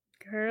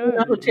 Girl, you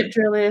know who Tip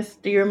Drill is?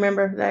 Do you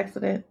remember the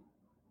accident?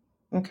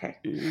 Okay.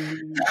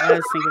 I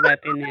was thinking about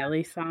the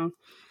Nelly song.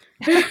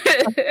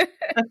 Okay.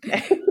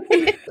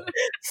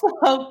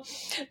 So,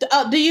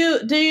 do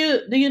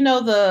you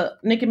know the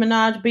Nicki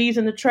Minaj "Bees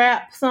in the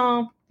Trap"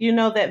 song? You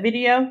know that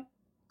video?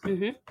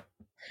 Mm-hmm.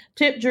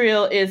 Tip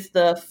Drill is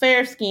the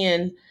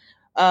fair-skinned,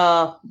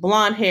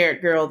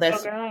 blonde-haired girl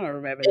that's I don't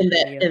remember in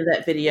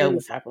that video.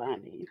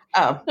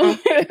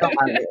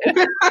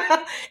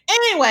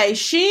 Anyway,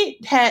 she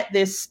had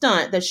this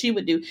stunt that she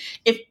would do.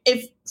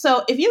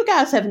 If you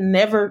guys have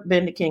never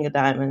been to King of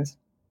Diamonds,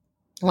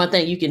 one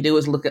thing you can do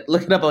is look it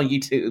up on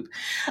YouTube,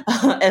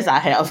 as I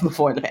have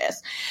before in the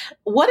past.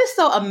 What is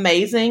so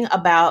amazing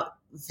about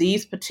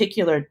these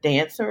particular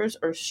dancers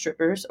or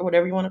strippers or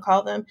whatever you want to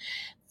call them?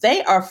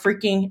 They are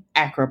freaking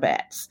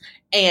acrobats.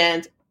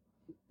 And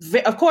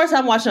of course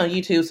I'm watching on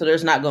YouTube, so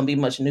there's not going to be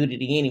much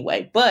nudity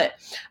anyway. But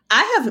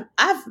I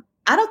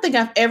don't think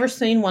I've ever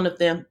seen one of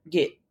them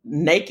get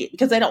naked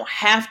because they don't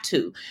have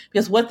to,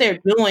 because what they're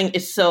doing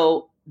is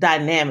so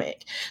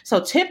dynamic. So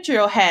Tip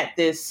Drill had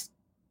this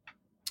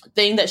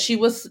thing that she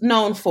was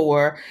known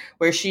for,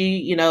 where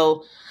she,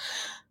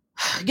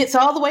 gets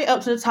all the way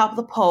up to the top of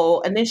the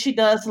pole, and then she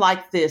does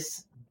like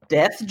this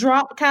death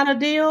drop kind of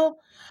deal.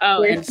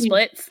 Oh, and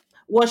splits.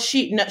 Well,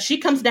 she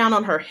comes down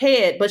on her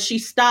head, but she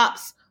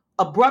stops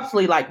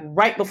abruptly, like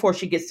right before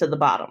she gets to the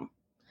bottom.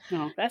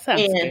 Oh, that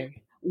sounds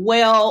scary.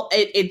 Well,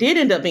 it did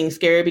end up being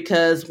scary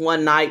because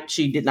one night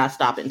she did not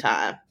stop in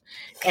time,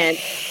 and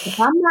if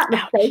I'm not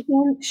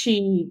mistaken,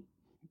 she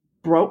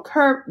broke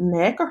her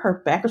neck or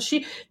her back, or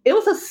it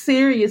was a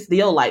serious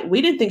deal. Like,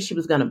 we didn't think she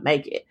was going to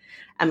make it.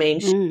 I mean,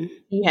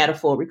 she had a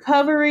full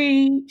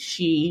recovery.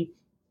 She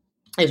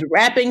is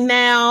rapping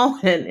now.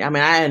 And I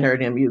mean, I hadn't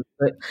heard him use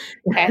it.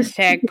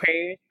 Hashtag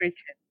prayers for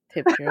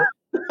Tip Drill.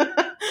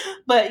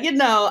 But,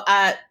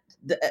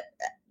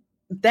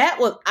 that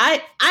was,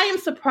 I am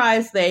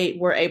surprised they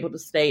were able to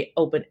stay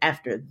open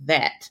after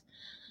that.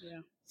 Yeah.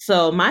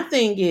 So my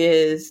thing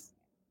is,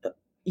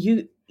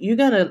 you're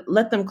going to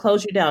let them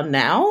close you down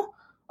now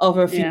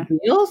over a few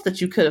bills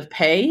that you could have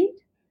paid?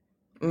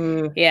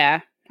 Yeah,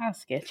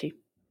 that's sketchy.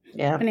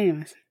 Yeah. But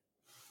anyways.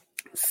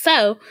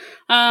 So,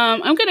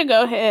 I'm going to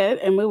go ahead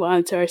and move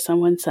on to our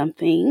Someone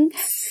Something.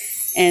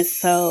 And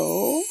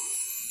so,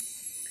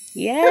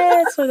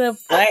 yes, with a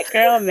Black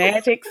Girl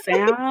Magic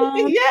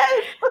sound.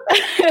 Yes.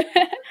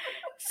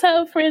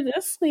 So, for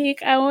this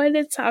week, I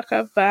wanted to talk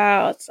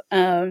about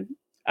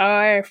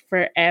our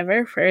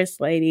forever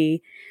First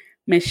Lady,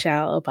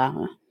 Michelle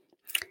Obama.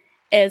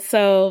 And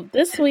so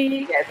this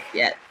week,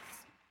 yes,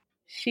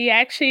 she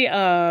actually,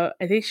 I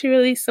think she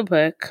released a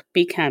book,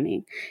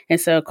 Becoming. And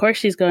so, of course,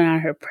 she's going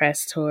on her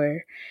press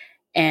tour.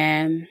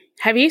 And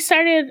have you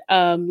started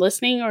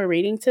listening or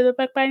reading to the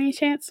book by any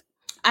chance?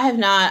 I have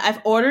not. I've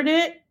ordered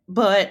it,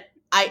 but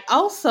I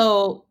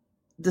also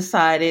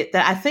decided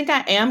that I think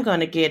I am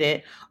going to get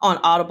it on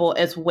Audible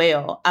as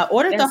well. I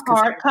ordered the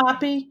hard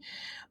copy,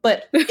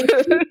 but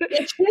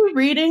is she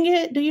reading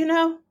it? Do you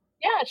know?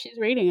 Yeah, she's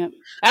reading it.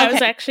 I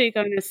was actually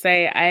going to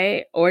say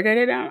I ordered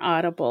it on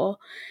Audible,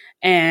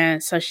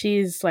 and so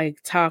she's like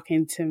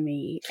talking to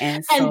me,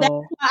 and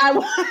so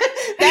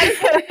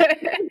that's why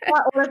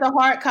I ordered the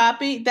hard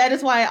copy. That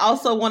is why I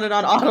also want it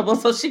on Audible,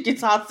 so she can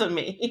talk to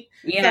me.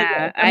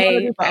 Yeah, so,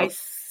 I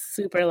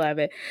super love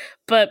it.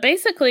 But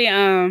basically,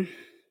 I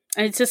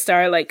just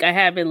started, like, I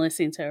have been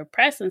listening to her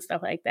press and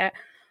stuff like that.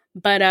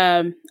 But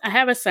I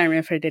have a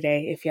sermon for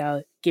today, if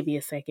y'all give me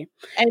a second.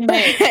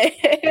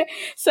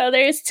 So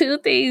there's two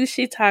things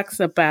she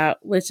talks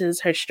about, which is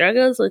her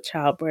struggles with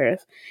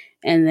childbirth,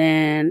 and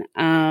then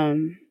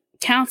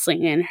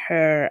counseling in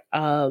her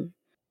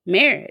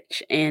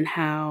marriage, and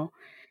how,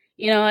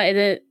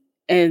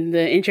 and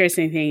the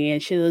interesting thing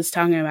is she was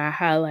talking about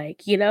how,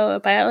 like,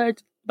 a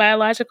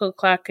biological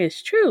clock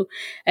is true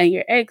and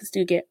your eggs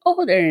do get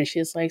older. And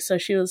she's like, so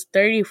she was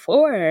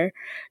 34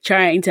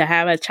 trying to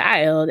have a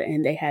child,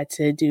 and they had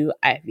to do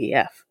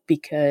IVF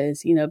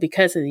because of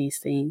these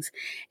things.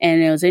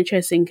 And it was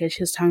interesting because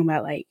she was talking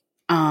about, like,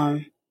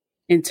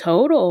 in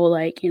total,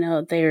 like,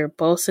 they were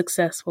both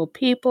successful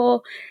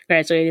people,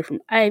 graduated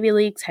from Ivy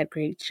Leagues, had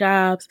great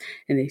jobs,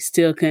 and they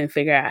still couldn't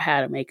figure out how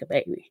to make a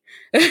baby.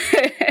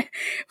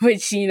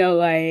 Which,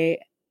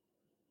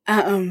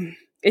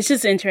 it's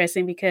just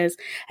interesting because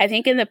I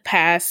think in the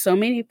past, so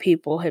many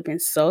people have been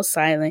so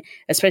silent,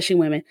 especially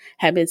women,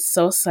 have been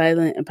so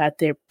silent about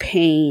their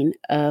pain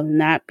of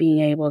not being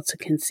able to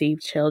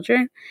conceive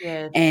children.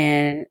 Yes.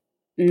 And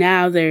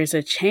now there's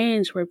a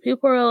change where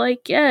people are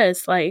like,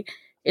 yes, like,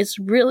 it's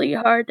really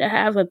hard to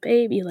have a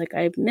baby. Like,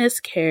 I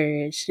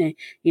miscarried and,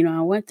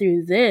 I went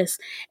through this.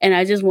 And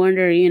I just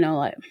wonder,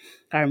 like,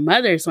 our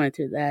mothers went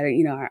through that,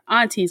 or, our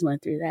aunties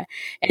went through that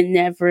and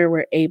never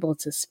were able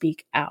to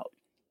speak out.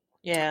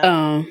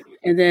 Yeah.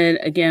 And then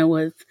again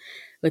with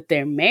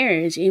their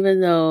marriage,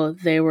 even though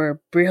they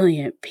were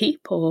brilliant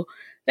people,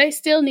 they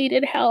still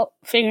needed help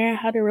figuring out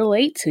how to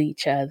relate to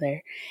each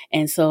other.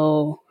 And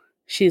so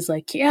she's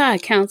like, yeah,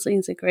 counseling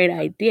is a great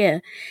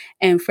idea.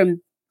 And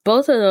from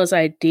both of those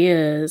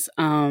ideas,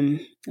 I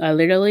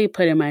literally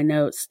put in my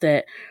notes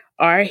that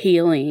our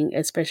healing,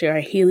 especially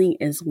our healing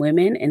as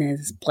women and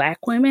as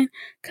Black women,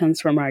 comes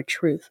from our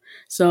truth.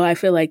 So I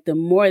feel like the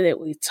more that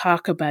we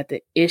talk about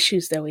the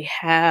issues that we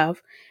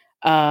have,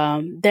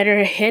 that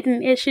are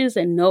hidden issues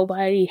that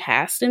nobody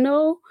has to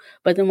know,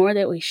 but the more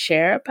that we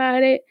share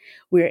about it,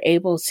 we're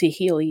able to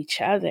heal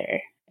each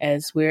other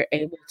as we're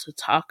able to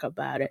talk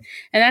about it.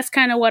 And that's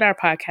kind of what our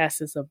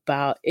podcast is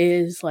about,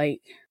 is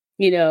like,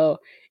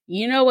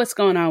 what's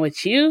going on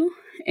with you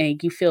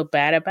and you feel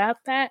bad about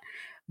that,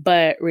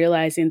 but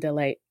realizing that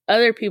like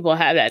other people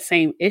have that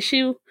same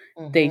issue.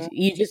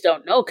 You just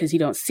don't know because you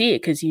don't see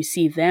it, because you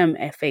see them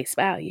at face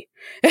value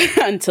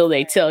until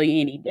they tell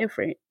you any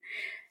different.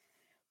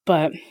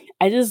 But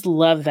I just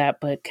love that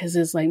book because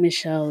it's like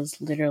Michelle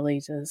is literally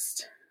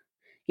just,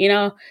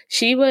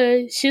 she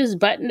was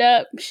buttoned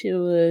up. She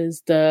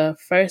was the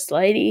first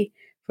lady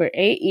for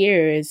 8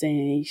 years,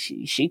 and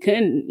she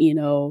couldn't,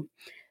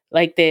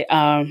 like they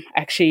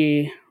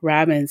actually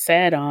Robin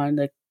said on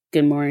the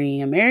Good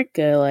Morning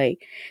America,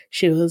 like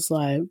she was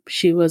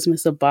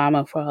Miss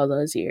Obama for all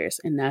those years,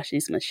 and now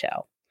she's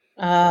Michelle.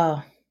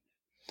 Oh,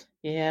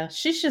 yeah,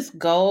 she's just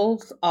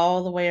gold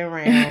all the way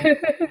around.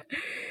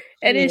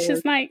 And it's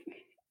just like,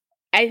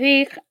 I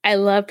think I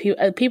love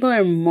people. People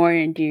are more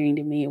endearing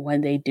to me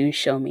when they do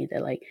show me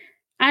that, like,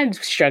 I'm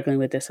struggling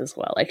with this as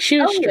well. Like, she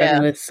was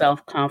struggling with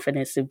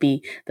self-confidence to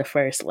be the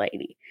first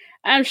lady.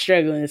 I'm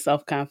struggling with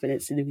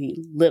self-confidence to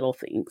be little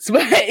things.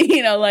 But,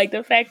 like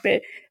the fact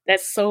that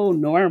that's so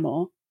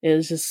normal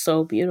is just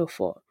so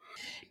beautiful.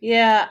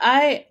 Yeah,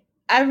 I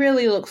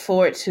really look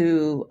forward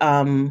to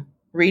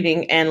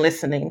reading and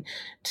listening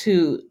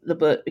to the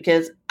book,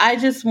 because I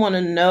just want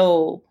to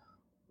know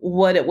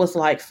what it was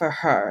like for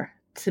her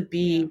to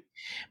be,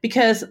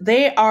 because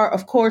they are,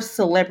 of course,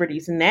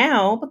 celebrities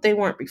now, but they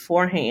weren't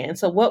beforehand.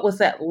 So what was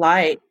that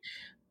like,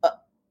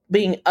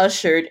 being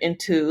ushered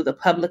into the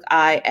public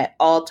eye at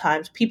all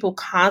times, people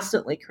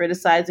constantly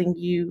criticizing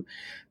you,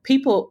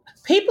 people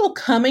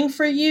coming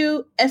for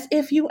you as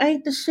if you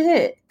ain't the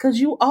shit, because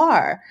you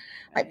are.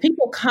 Like,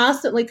 people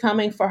constantly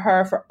coming for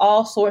her for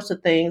all sorts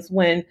of things,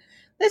 when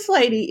this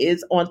lady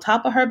is on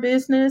top of her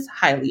business,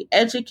 highly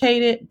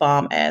educated,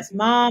 bomb ass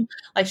mom.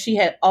 Like, she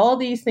had all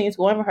these things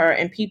going for her,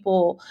 and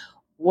people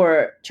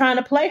were trying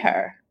to play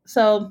her.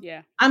 So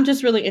I'm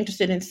just really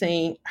interested in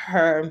seeing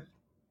her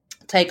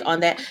take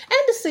on that,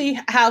 and to see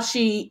how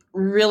she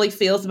really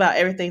feels about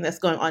everything that's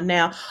going on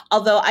now.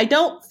 Although I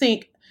don't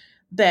think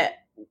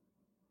that,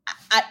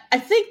 I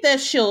think that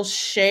she'll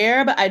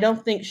share, but I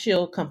don't think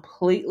she'll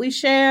completely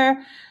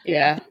share.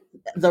 Yeah.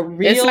 The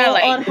real, it's not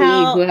like on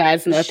how who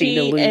has nothing she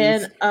to lose.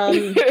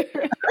 And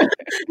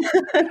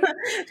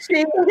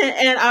she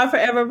and our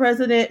forever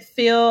president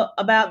feel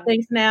about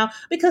things now,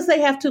 because they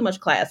have too much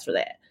class for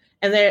that,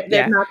 and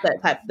they're not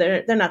that type.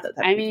 They're not that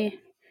type. I mean,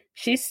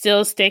 she's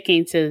still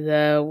sticking to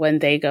the when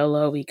they go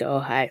low, we go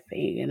high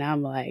thing. And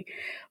I'm like,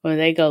 when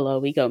they go low,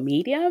 we go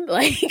medium.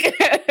 Like,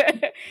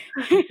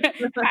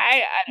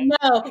 I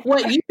know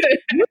what you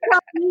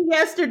told me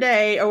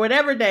yesterday or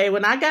whatever day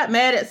when I got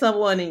mad at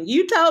someone, and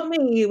you told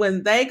me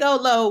when they go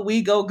low,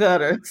 we go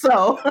gutter.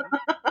 So,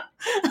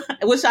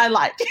 which I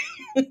like.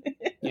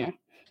 Yeah.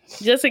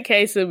 Just in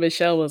case if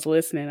Michelle was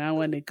listening, I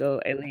wanted to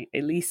go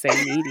at least say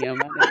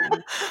medium.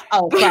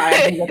 Oh,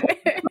 sorry.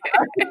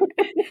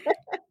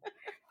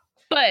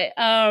 But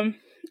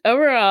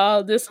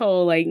overall, this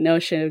whole like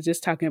notion of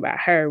just talking about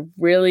her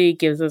really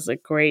gives us a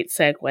great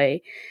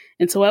segue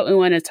into what we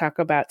want to talk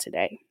about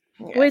today,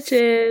 which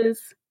is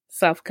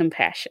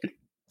self-compassion.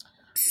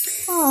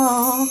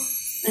 Aww.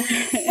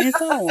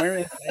 It's all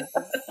warm.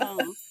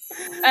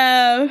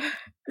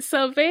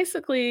 So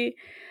basically,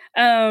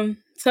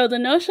 so the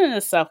notion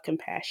of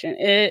self-compassion,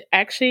 it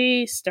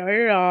actually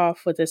started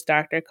off with this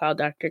doctor called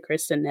Dr.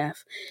 Kristin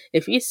Neff.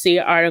 If you see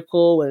an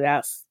article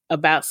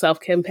about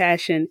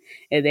self-compassion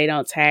and they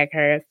don't tag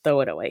her, throw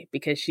it away,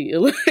 because she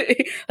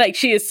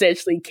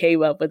essentially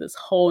came up with this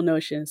whole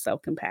notion of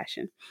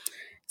self-compassion.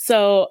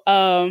 So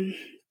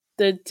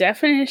the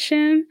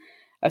definition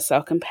of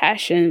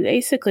self-compassion,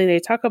 basically they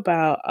talk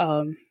about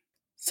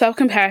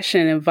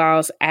self-compassion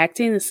involves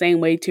acting the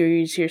same way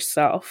towards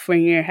yourself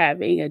when you're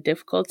having a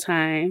difficult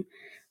time,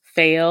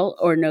 fail,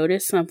 or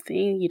notice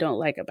something you don't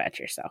like about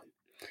yourself.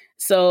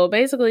 So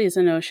basically, it's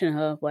a notion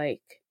of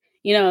like,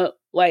 you know,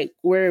 like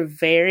we're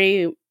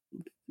very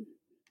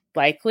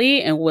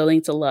likely and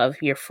willing to love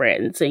your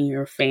friends and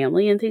your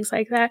family and things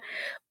like that,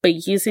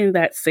 but using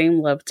that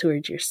same love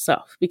towards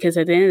yourself. Because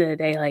at the end of the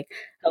day, like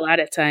a lot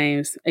of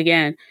times,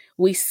 again,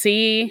 we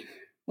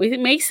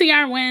may see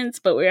our wins,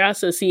 but we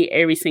also see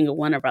every single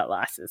one of our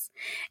losses.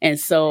 And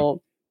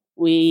so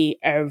we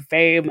are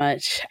very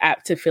much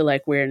apt to feel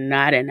like we're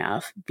not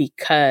enough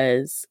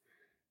because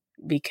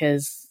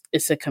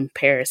it's a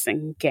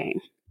comparison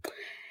game.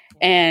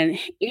 And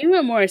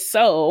even more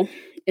so,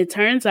 it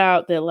turns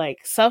out that like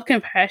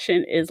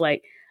self-compassion is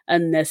like a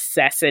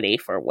necessity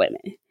for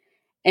women.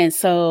 And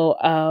so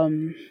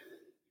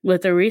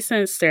with a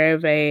recent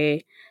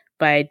survey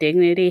by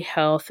Dignity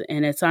Health,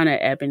 and it's on an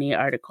Ebony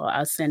article,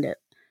 I'll send it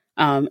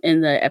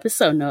in the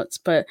episode notes,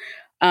 but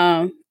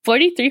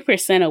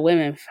 43% of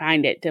women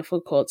find it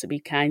difficult to be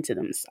kind to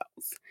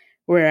themselves,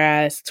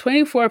 whereas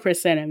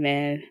 24% of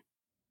men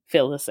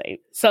feel the same.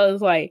 So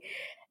it's like,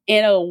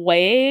 in a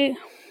way,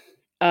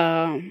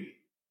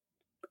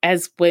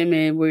 as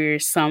women, we're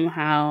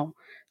somehow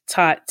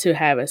taught to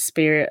have a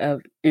spirit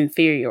of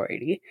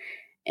inferiority.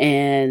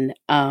 And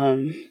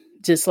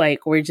just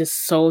like we're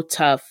just so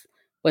tough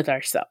with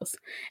ourselves.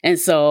 And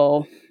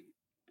so,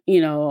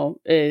 you know,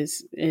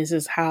 is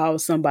this how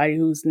somebody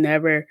who's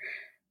never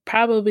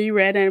probably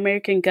read an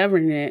American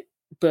government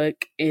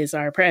book is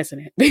our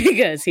president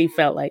because he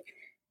felt like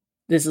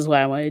this is what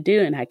I want to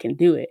do and I can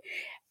do it,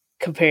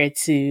 compared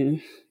to,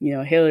 you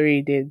know,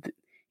 Hillary did,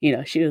 you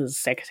know, she was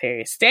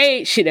Secretary of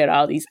State. She did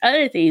all these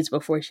other things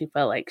before she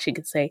felt like she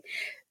could say,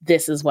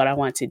 this is what I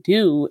want to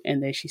do.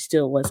 And then she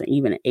still wasn't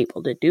even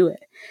able to do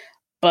it.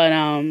 But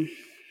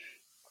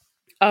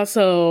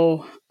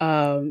also,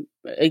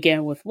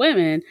 again, with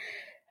women,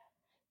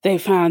 they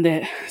found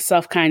that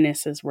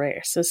self-kindness is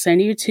rare. So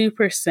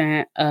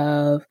 72%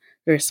 of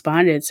the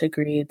respondents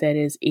agreed that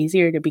it's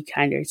easier to be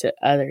kinder to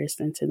others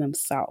than to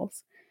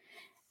themselves.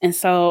 And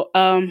so,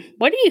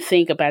 what do you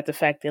think about the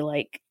fact that,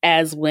 like,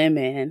 as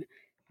women,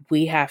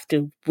 we have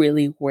to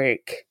really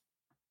work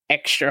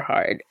extra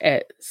hard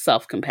at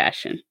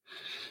self-compassion?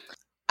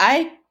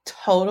 I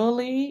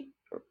totally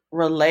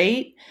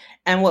relate.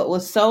 And what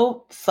was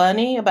so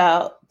funny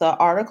about the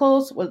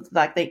articles was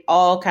like they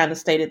all kind of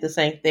stated the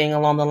same thing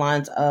along the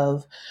lines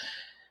of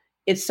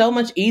it's so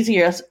much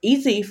easier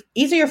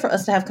for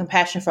us to have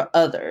compassion for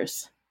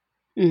others.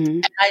 Mm-hmm.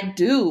 And I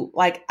do,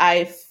 like,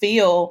 I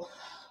feel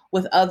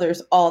with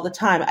others all the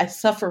time. I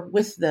suffer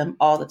with them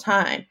all the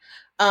time.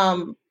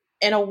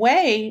 In a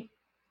way,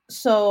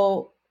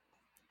 so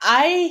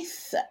I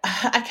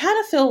kind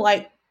of feel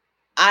like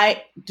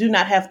I do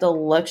not have the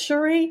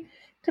luxury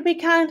to be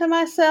kind to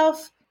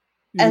myself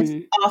as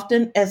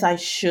often as I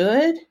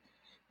should,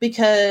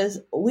 because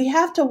we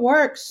have to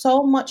work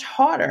so much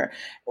harder.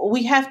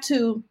 We have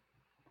to,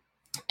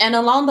 and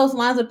along those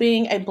lines of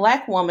being a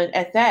Black woman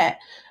at that,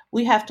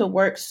 we have to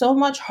work so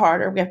much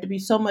harder. We have to be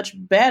so much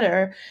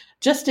better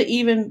just to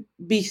even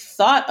be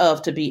thought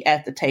of to be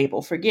at the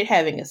table. Forget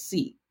having a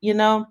seat, you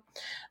know?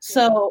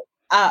 So,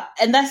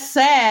 and that's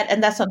sad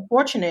and that's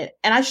unfortunate.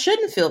 And I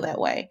shouldn't feel that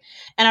way.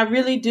 And I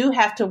really do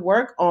have to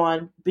work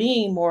on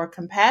being more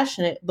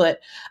compassionate. But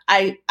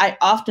I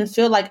often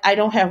feel like I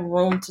don't have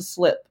room to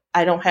slip.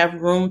 I don't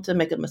have room to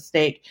make a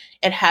mistake.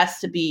 It has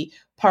to be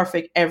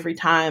perfect every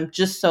time,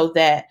 just so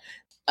that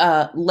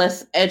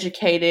less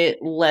educated,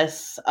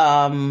 less,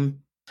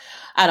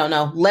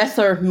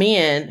 lesser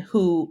men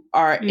who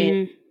are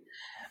in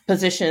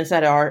positions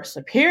that are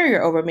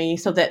superior over me,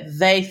 so that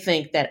they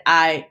think that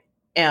I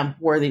am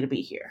worthy to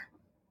be here.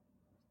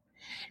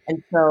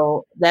 And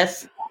so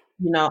that's,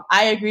 you know,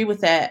 I agree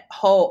with that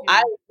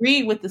I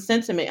agree with the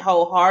sentiment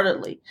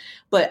wholeheartedly,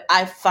 but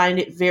I find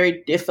it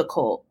very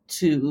difficult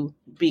to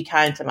be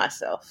kind to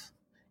myself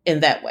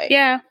in that way.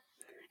 Yeah.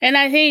 And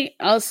I think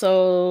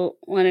also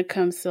when it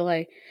comes to,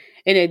 like,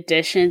 in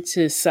addition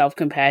to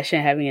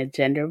self-compassion having a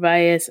gender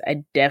bias,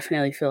 I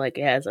definitely feel like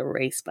it has a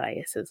race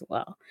bias as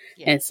well.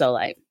 Yes. And so,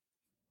 like,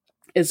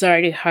 it's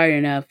already hard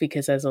enough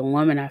because as a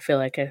woman, I feel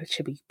like I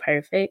should be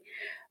perfect.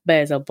 But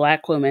as a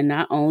Black woman,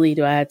 not only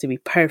do I have to be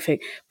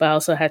perfect, but I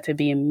also have to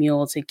be a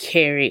mule to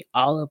carry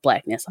all of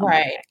Blackness on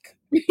my back.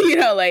 You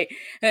know, like,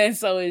 and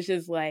so it's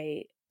just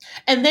like.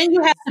 And then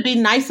you have to be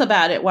nice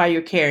about it while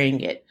you're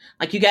carrying it.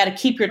 Like, you got to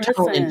keep your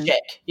tone in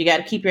check. You got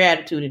to keep your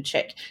attitude in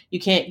check.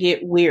 You can't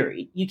get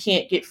weary. You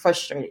can't get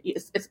frustrated.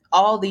 It's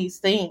all these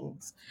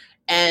things.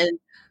 And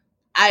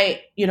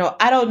I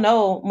don't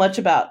know much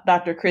about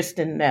Dr.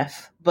 Kristin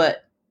Neff,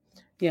 but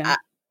yeah,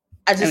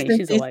 I just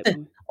think she's a white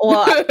woman.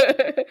 Well,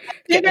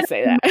 can't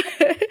say that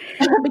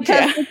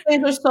because these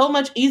things are so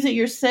much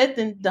easier said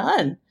than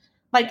done.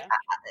 Like,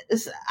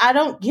 I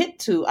don't get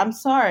to. I'm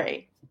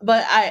sorry.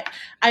 But I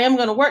am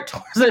going to work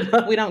towards it,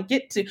 but we don't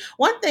get to.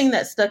 One thing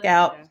that stuck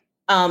out,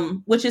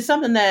 which is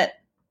something that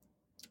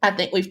I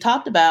think we've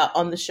talked about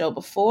on the show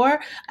before.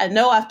 I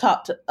know I've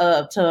talked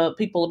to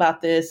people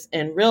about this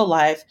in real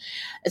life,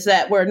 is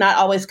that we're not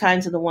always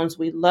kind to the ones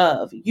we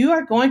love. You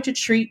are going to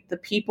treat the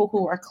people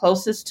who are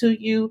closest to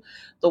you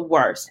the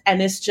worst. And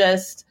it's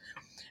just,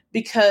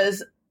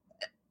 because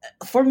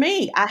for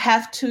me, I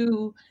have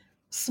to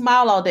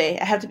smile all day.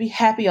 I have to be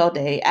happy all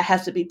day. I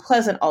have to be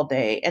pleasant all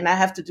day. And I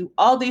have to do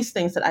all these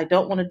things that I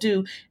don't want to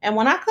do. And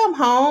when I come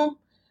home,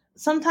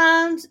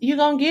 sometimes you're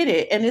going to get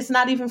it and it's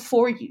not even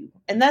for you.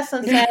 And that's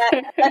sad.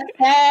 That's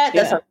sad.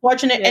 That's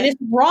unfortunate. And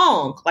it's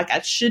wrong. Like,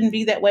 I shouldn't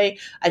be that way.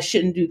 I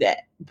shouldn't do that.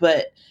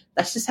 But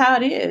that's just how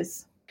it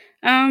is.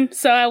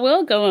 So I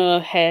will go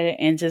ahead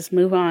and just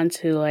move on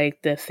to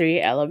like the 3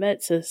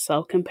 elements of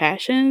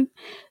self-compassion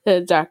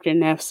that Dr.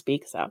 Neff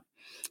speaks of.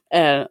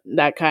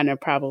 That kind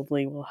of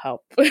probably will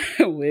help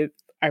with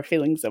our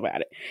feelings about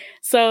it.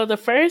 So the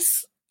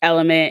first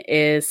element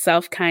is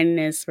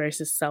self-kindness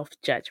versus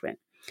self-judgment.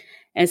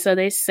 And so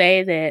they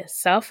say that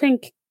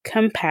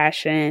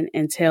self-compassion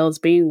entails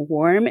being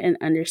warm and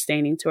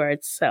understanding to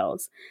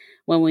ourselves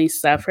when we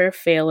suffer,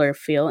 fail, or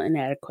feel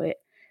inadequate,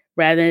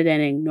 rather than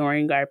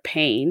ignoring our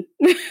pain,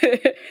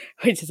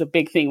 which is a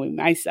big thing with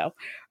myself,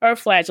 or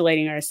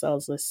flagellating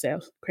ourselves with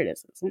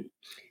self-criticism.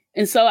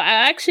 And so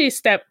I actually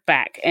stepped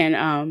back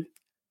and,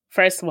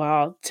 first of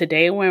all,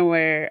 today when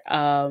we're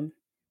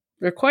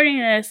recording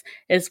this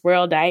is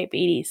World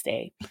Diabetes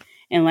Day.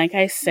 And like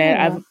I said,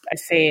 I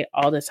say it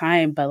all the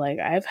time, but like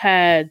I've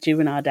had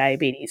juvenile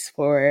diabetes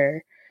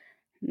for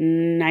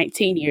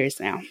 19 years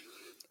now.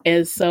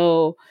 And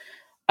so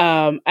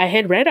I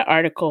had read an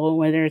article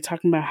where they were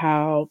talking about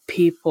how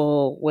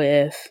people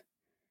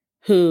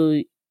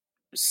who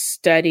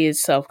studied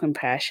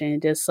self-compassion,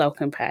 did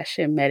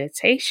self-compassion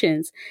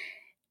meditations,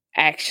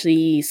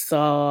 actually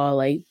saw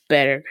like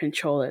better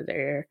control of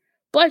their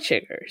blood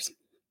sugars.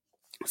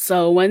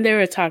 So when they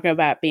were talking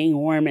about being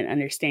warm and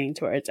understanding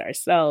towards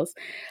ourselves,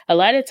 a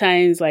lot of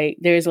times like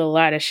there's a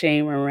lot of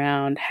shame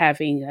around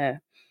having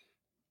a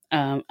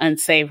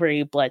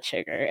unsavory blood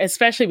sugar,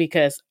 especially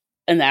because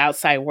in the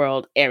outside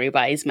world,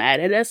 everybody's mad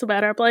at us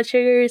about our blood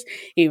sugars,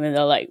 even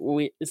though like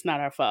it's not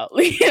our fault.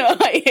 You know,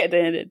 like at the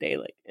end of the day,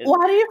 like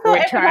why do you feel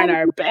we're trying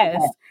our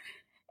best.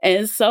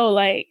 And so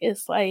like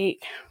it's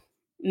like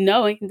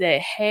knowing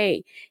that,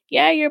 hey,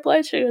 yeah, your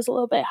blood sugar is a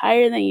little bit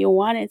higher than you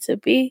want it to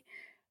be,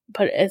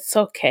 but it's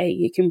okay.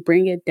 You can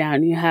bring it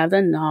down. You have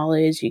the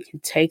knowledge. You can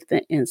take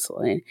the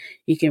insulin.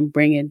 You can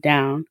bring it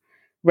down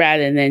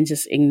rather than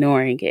just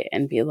ignoring it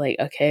and be like,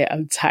 okay,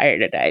 I'm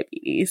tired of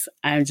diabetes.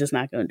 I'm just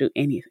not going to do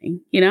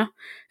anything, you know?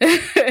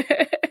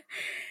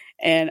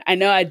 And I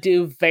know I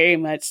do very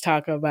much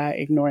talk about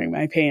ignoring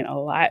my pain a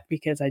lot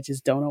because I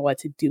just don't know what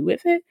to do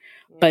with it.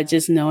 Yeah. But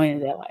just knowing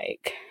that,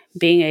 like,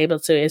 being able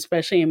to,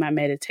 especially in my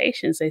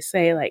meditations, they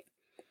say, like,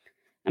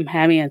 I'm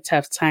having a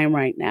tough time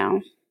right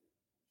now.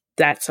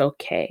 That's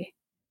okay.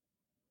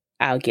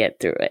 I'll get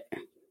through it.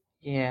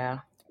 Yeah.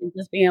 And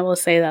just being able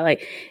to say that,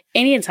 like,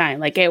 anytime,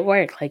 like at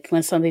work, like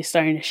when something's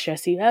starting to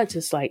stress you out,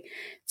 just like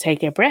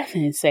take a breath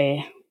and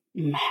say,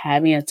 I'm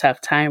having a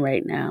tough time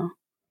right now.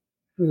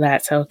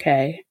 That's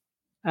okay.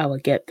 I will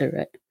get through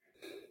it.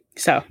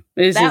 So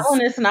that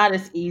one is not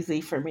as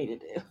easy for me to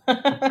do.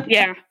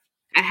 Yeah.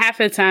 Half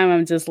the time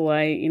I'm just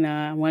like, you know,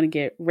 I want to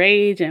get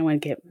rage and I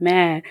want to get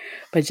mad,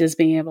 but just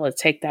being able to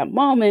take that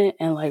moment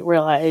and like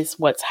realize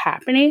what's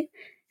happening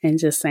and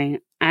just saying,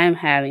 I'm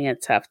having a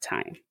tough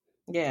time.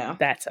 Yeah.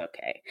 That's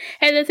okay.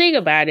 And the thing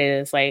about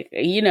it is like,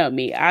 you know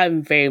me,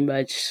 I'm very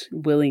much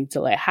willing to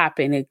like hop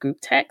in a group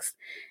text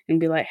and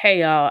be like, hey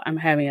y'all, I'm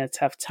having a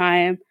tough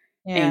time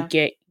and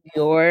get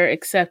your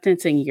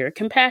acceptance and your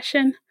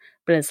compassion.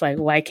 But it's like,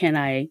 why can't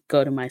I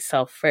go to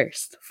myself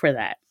first for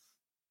that?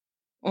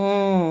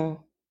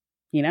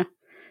 You know?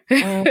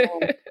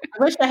 I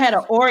wish I had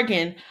an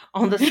organ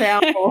on the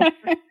soundboard.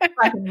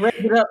 I can raise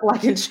it up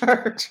like in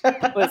church.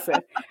 Listen,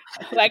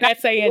 like I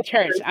say in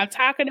church, I'm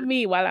talking to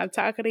me while I'm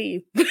talking to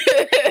you.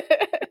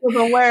 With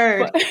a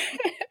word.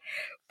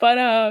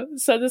 But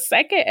so the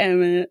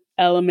second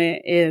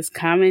element is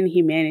common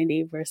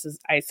humanity versus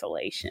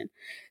isolation.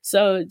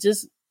 So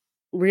just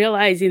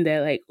realizing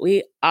that like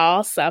we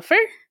all suffer.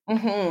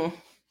 Mm-hmm.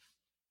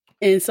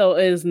 And so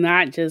it's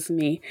not just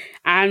me.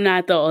 I'm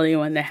not the only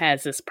one that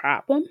has this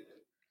problem.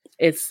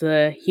 It's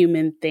a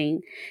human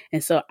thing.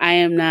 And so I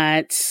am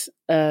not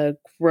a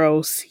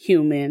gross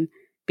human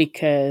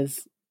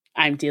because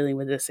I'm dealing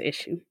with this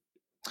issue.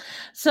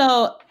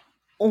 So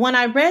when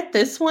I read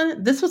this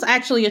one, this was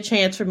actually a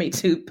chance for me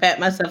to pat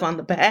myself on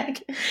the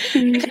back.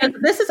 Because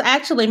this is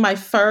actually my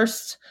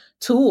first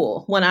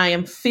tool when I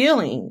am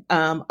feeling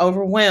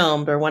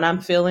overwhelmed or when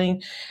I'm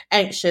feeling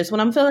anxious, when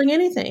I'm feeling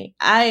anything.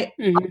 I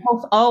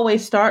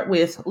always start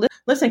with,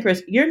 listen,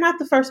 Chris, you're not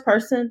the first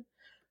person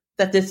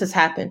that this has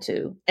happened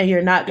to, and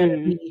you're not going to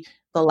be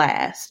the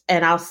last.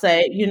 And I'll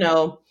say, you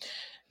know,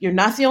 you're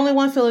not the only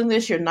one feeling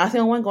this. You're not the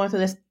only one going through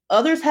this.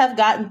 Others have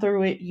gotten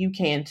through it. You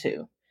can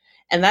too.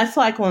 And that's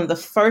like one of the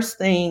first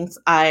things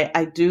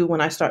I do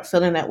when I start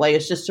feeling that way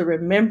is just to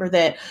remember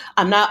that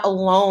I'm not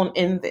alone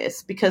in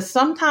this, because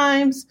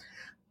sometimes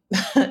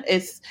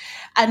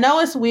I know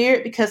it's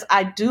weird because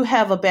I do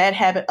have a bad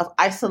habit of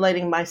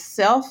isolating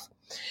myself,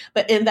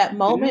 but in that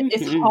moment,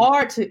 it's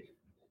hard to,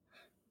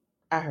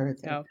 I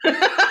heard that.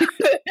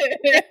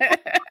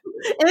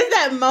 in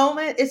that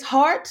moment, it's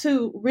hard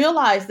to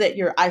realize that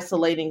you're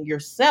isolating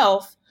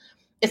yourself.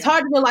 It's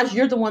hard to realize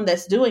you're the one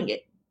that's doing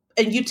it.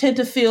 And you tend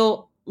to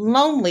feel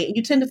lonely.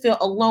 You tend to feel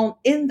alone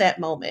in that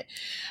moment.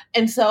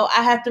 And so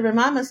I have to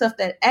remind myself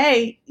that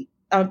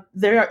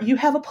you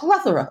have a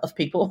plethora of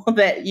people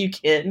that you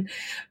can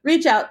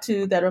reach out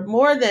to that are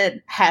more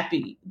than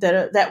happy,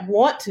 that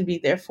want to be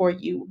there for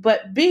you.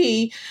 But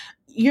B,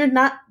 you're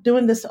not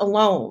doing this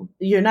alone.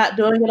 You're not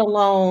doing it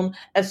alone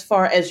as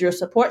far as your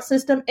support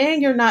system,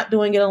 and you're not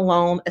doing it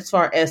alone as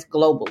far as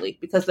globally,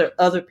 because there are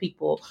other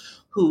people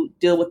who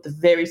deal with the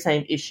very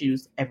same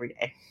issues every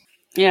day.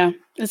 Yeah,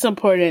 it's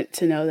important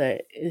to know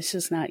that it's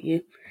just not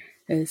you.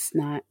 It's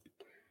not.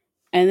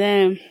 And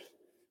then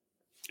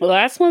the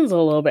last one's a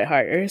little bit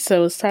harder.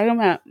 So it's talking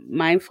about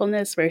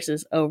mindfulness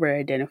versus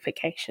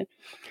over-identification.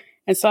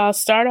 And so I'll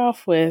start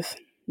off with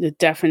the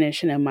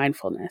definition of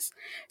mindfulness.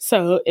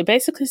 So it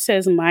basically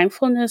says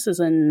mindfulness is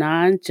a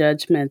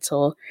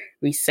non-judgmental,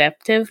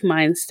 receptive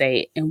mind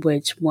state in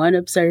which one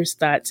observes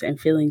thoughts and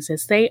feelings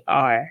as they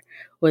are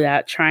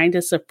without trying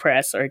to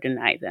suppress or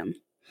deny them.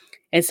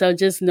 And so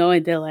just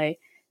knowing that, like,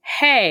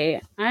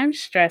 hey, I'm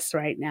stressed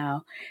right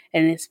now,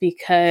 and it's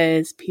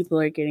because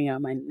people are getting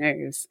on my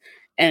nerves.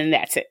 And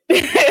that's it.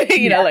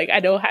 You know, like, I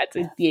don't have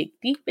to dig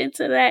deep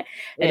into that.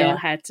 I don't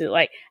have to,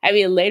 like, I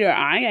mean, later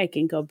on, I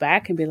can go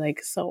back and be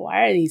like, so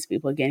why are these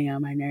people getting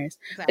on my nerves?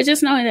 Exactly. But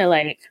just knowing that,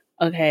 like,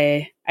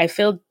 okay, I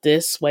feel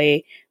this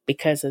way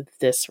because of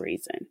this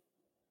reason.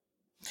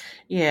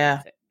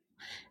 Yeah.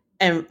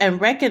 And I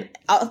read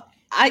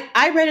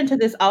into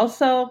this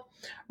also,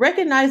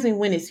 recognizing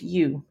when it's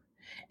you.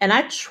 And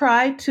I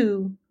pride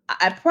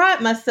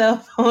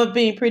myself on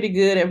being pretty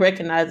good at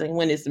recognizing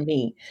when it's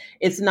me.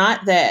 It's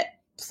not that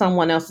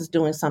someone else is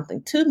doing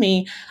something to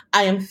me.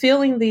 I am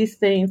feeling these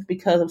things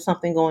because of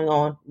something going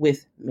on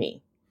with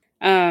me.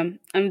 I'm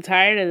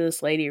tired of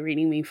this lady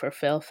reading me for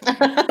filth,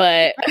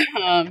 but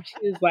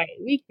she was like,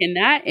 we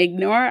cannot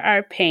ignore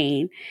our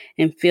pain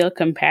and feel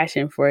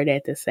compassion for it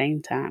at the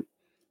same time.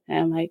 And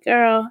I'm like,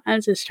 girl,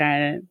 I'm just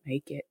trying to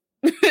make it.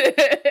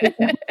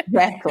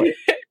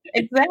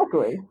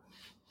 Exactly.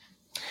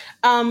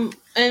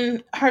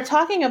 And her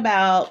talking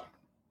about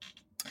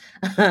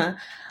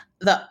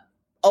the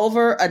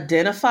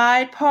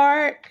over-identified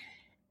part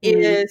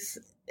is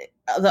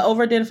the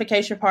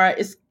over-identification part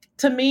is,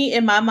 to me,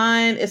 in my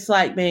mind, it's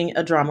like being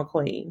a drama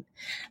queen.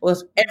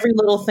 Was every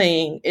little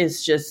thing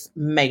is just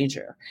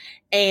major.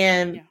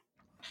 And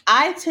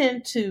I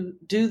tend to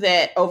do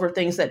that over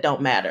things that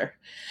don't matter.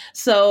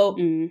 So,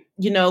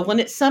 you know, when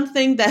it's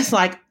something that's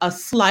like a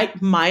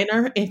slight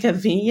minor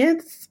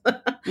inconvenience,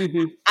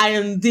 I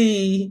am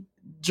the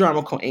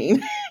drama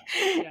queen.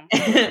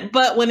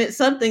 But when it's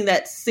something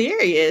that's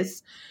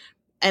serious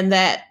and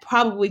that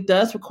probably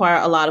does require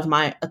a lot of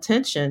my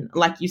attention,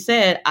 like you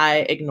said, I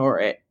ignore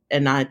it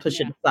and I push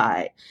it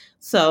aside.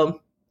 So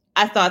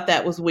I thought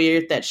that was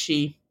weird that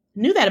she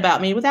knew that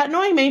about me without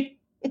knowing me.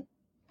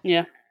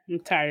 Yeah, I'm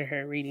tired of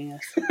her reading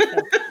us.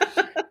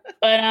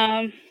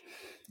 But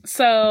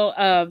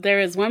so there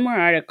is one more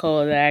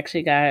article that I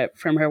actually got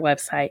from her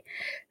website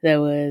that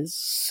was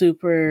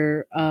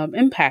super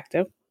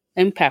impactful.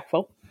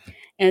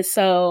 And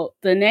so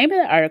the name of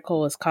the article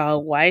was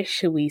called Why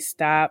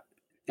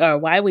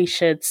we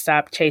should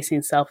stop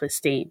chasing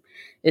self-esteem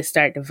and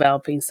start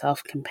developing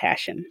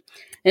self-compassion.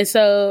 And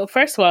so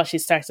first of all, she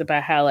starts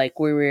about how, like,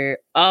 we were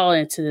all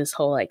into this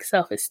whole, like,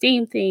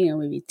 self-esteem thing, and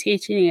we've been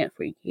teaching it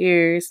for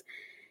years,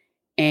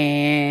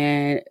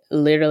 and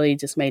literally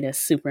just made us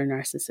super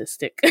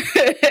narcissistic.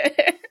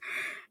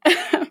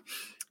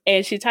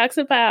 And she talks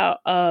about,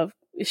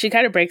 she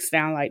kind of breaks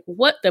down, like,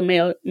 what the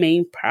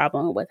main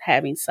problem with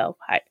having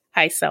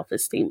high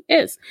self-esteem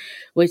is,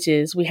 which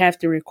is we have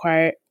to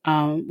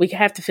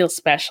feel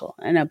special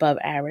and above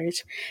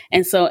average.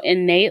 And so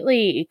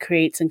innately it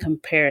creates a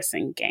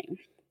comparison game.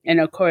 And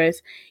of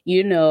course,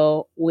 you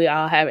know, we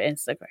all have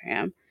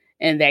Instagram,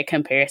 and that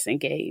comparison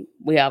game,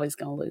 we always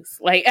gonna lose.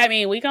 Like, I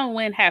mean, we gonna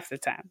win half the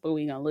time, but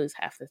we gonna lose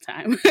half the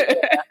time.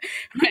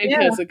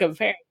 Because of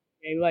comparison.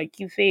 Like,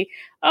 you see,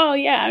 oh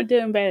yeah, I'm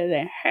doing better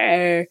than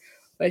her,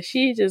 but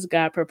she just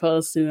got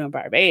proposed to in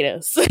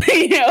Barbados,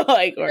 you know,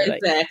 like, or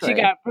like she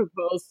got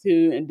proposed to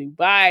in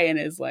Dubai, and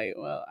it's like,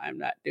 well, I'm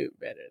not doing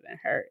better than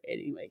her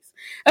anyways.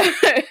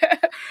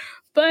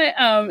 But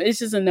it's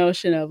just a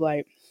notion of,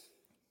 like,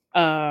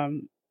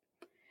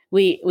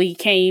 we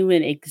can't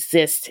even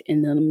exist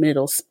in the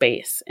middle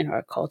space in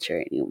our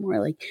culture anymore.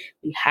 Like,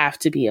 we have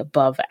to be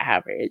above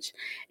average,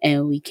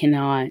 and we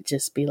cannot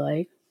just be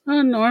like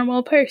a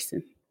normal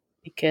person,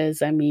 because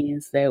that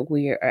means that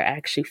we are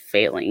actually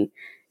failing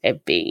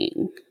at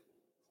being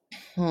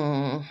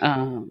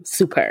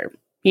superb,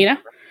 you know?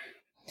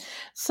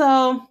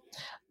 So,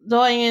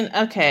 Doyen,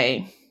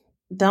 okay,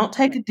 don't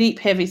take a deep,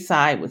 heavy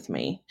sigh with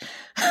me.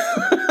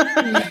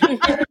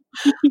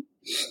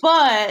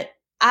 But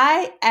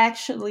I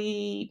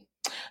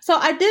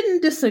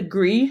didn't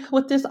disagree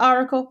with this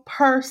article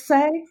per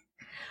se,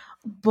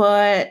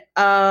 but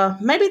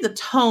maybe the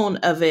tone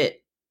of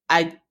it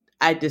I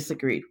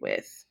disagreed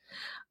with.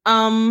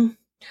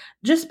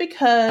 just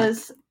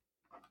because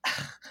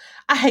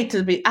I hate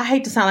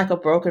to sound like a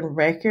broken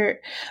record,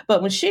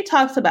 but when she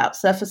talks about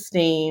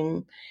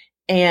self-esteem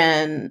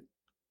and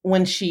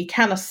when she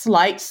kind of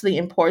slights the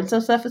importance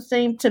of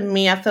self-esteem, to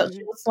me, I felt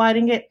she was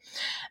slighting it.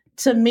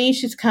 To me,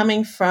 she's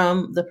coming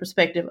from the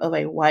perspective of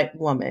a white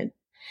woman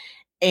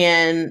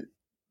and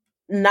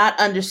not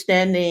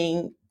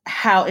understanding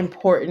how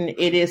important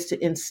it is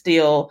to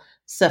instill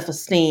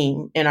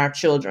self-esteem in our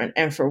children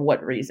and for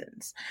what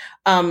reasons.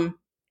 I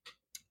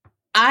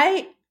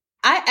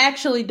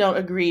actually don't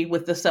agree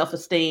with the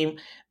self-esteem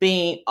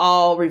being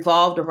all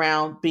revolved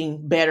around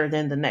being better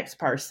than the next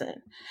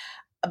person,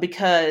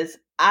 because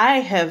I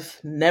have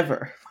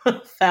never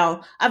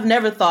I've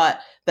never thought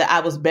that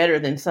I was better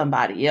than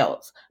somebody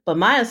else, but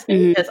my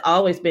esteem has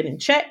always been in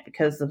check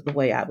because of the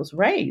way I was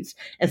raised.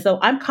 And so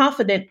I'm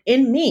confident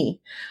in me.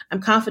 I'm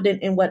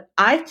confident in what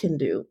I can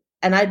do.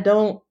 And I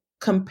don't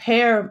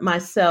compare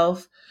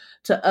myself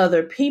to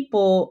other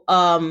people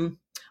on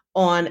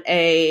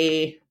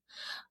a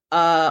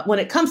when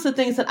it comes to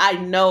things that I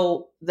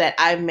know that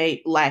I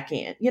may lack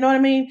in. You know what I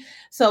mean?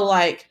 So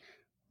like,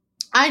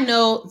 I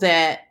know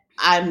that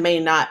I may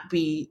not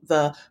be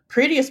the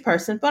prettiest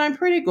person, but I'm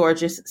pretty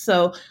gorgeous.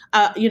 So,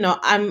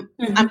 I'm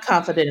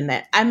confident in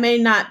that. I may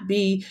not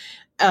be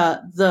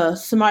the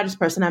smartest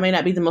person. I may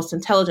not be the most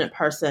intelligent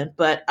person,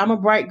 but I'm a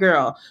bright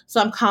girl. So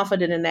I'm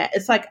confident in that.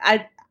 It's like,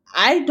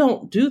 I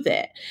don't do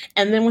that.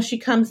 And then when she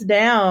comes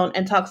down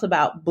and talks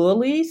about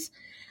bullies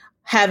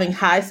having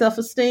high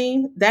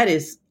self-esteem, that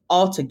is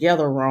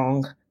altogether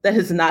wrong. That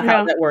is not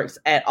how that works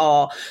at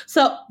all.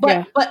 So,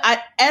 but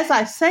as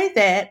I say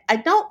that, I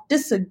don't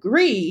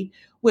disagree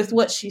with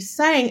what she's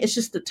saying. It's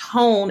just the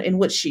tone in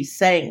which she's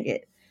saying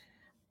it.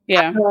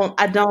 Yeah.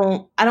 I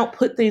don't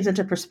put things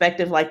into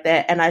perspective like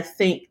that. And I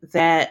think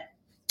that,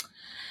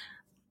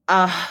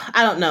 I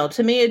don't know.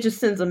 To me, it just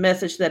sends a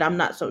message that I'm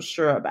not so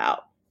sure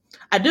about.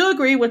 I do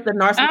agree with the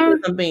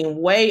narcissism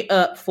being way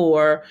up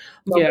for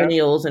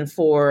millennials and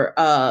for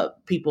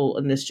people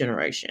in this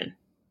generation.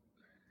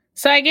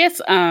 So I guess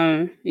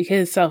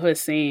because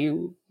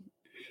self-esteem,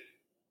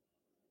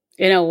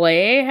 in a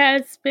way,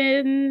 has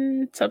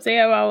been something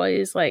I've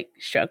always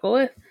struggled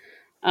with.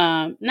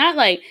 Not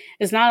like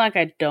it's not like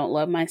I don't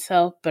love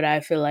myself, but I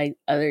feel like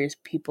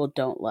people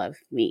don't love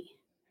me.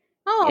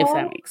 Oh, if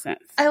that makes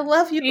sense. I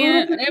love you.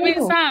 Yeah, I mean,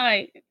 it's not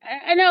like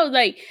I know,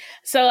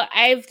 so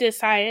I've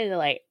decided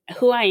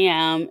who I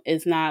am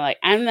is not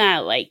I'm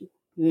not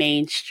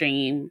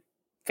mainstream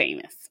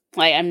famous.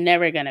 I'm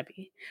never gonna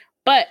be.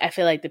 But I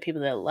feel like the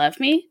people that love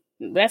me,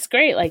 that's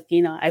great. I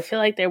feel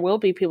like there will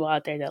be people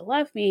out there that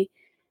love me,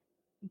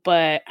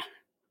 but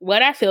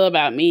what I feel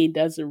about me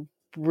doesn't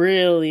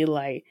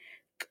really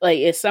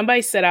if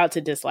somebody set out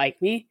to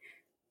dislike me,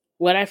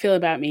 what I feel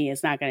about me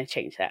is not going to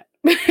change that.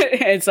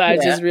 And so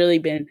I've just really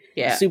been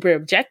super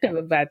objective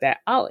about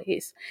that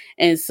always.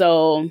 And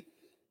so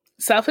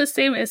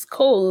self-esteem is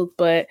cool,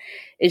 but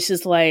it's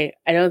just I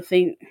don't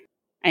think,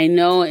 I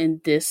know in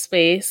this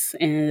space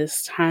and in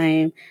this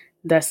time,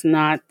 that's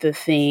not the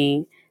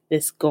thing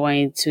that's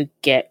going to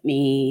get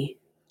me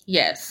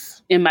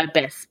in my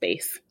best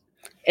space.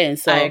 And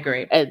so I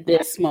agree. At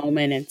this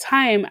moment in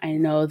time, I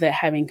know that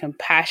having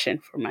compassion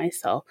for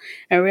myself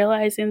and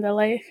realizing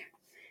that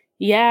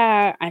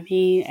I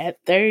mean,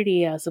 at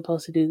 30, I was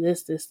supposed to do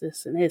this,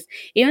 and this.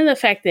 Even the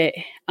fact that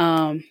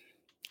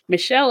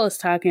Michelle was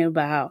talking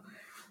about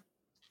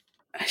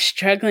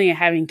struggling and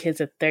having kids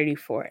at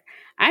 34.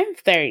 I'm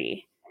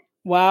 30.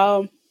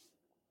 While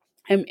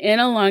I'm in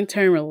a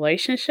long-term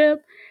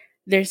relationship,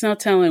 there's no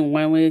telling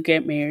when we'll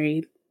get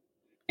married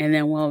and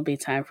then when will be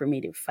time for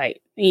me to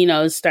fight,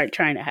 start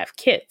trying to have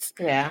kids.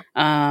 Yeah.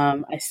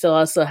 I still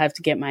also have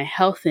to get my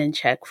health in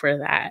check for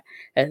that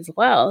as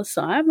well.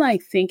 So I'm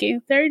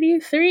thinking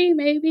 33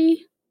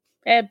 maybe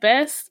at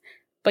best.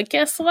 But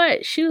guess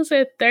what? She was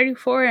at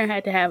 34 and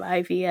had to have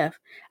IVF.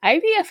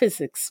 IVF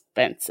is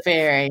expensive.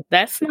 Very.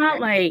 That's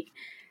not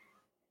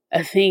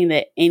a thing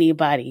that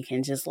anybody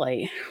can just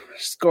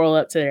scroll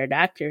up to their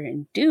doctor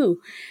and do.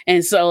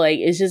 And so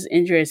it's just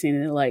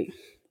interesting that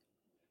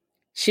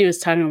she was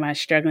talking about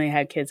struggling to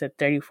have kids at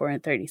 34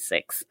 and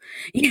 36,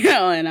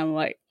 and I'm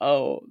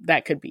oh,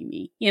 that could be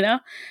me, Yeah.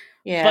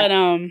 But,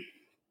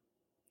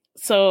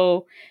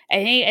 so I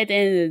think at the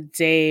end of the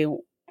day,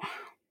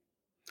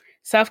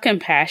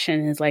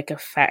 self-compassion is a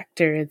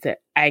factor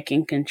that I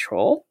can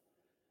control.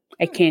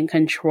 I can't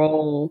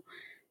control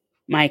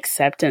my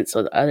acceptance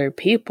with other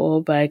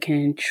people, but I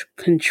can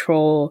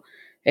control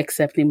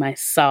accepting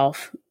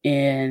myself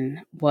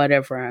in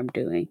whatever I'm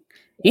doing.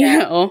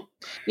 Yeah.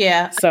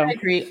 So I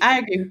agree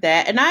with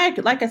that. And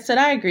like I said,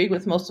 I agree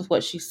with most of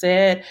what she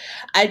said.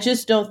 I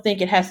just don't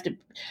think it has to,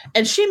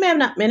 and she may have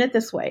not meant it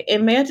this way.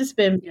 It may have just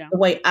been the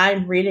way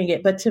I'm reading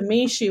it. But to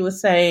me, she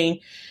was saying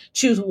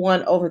choose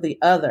one over the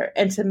other.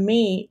 And to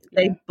me,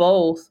 they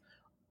both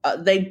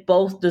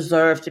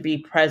deserve to be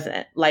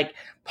present.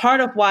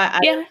 Part of why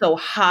I'm so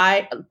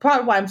high,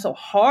 part of why I'm so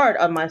hard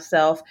on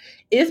myself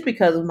is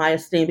because of my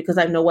esteem, because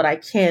I know what I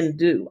can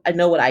do. I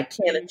know what I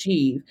can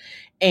achieve.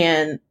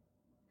 And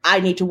I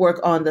need to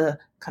work on the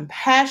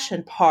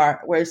compassion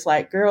part where it's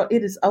like, girl,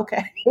 it is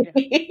okay.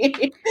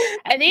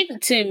 I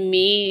think to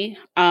me,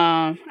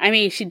 I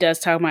mean, she does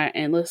talk about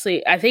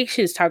endlessly. I think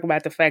she's talking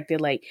about the fact that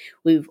like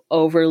we've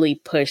overly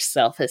pushed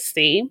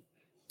self-esteem,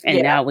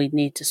 and now we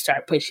need to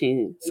start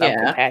pushing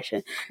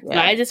self-compassion. So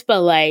I just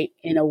feel like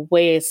in a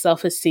way,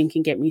 self-esteem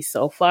can get me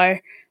so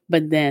far,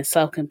 but then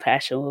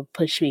self-compassion will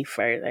push me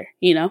further,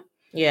 you know?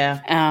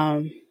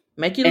 Yeah.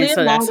 Make you live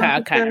so that's how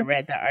I kind of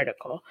read the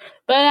article.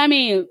 But I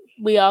mean,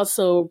 we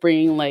also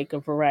bring like a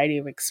variety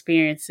of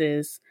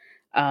experiences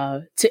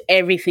to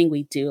everything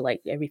we do,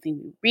 like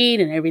everything we read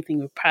and everything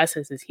we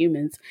process as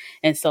humans.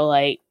 And so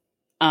like,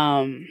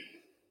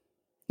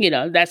 you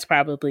know, that's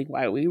probably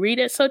why we read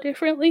it so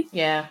differently.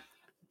 Yeah.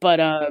 But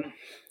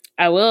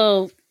I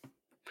will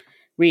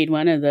read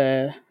one of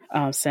the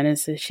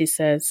sentences she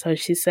says. So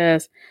she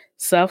says,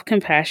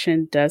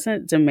 self-compassion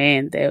doesn't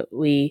demand that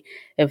we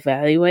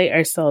evaluate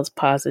ourselves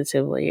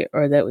positively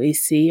or that we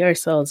see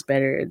ourselves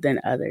better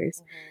than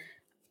others.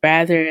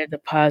 Rather, the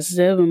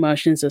positive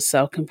emotions of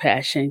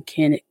self-compassion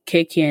can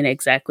kick in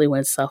exactly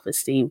when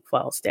self-esteem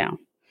falls down.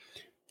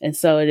 And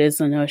so it is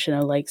a notion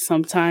of like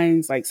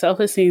sometimes like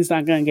self-esteem is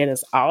not going to get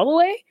us all the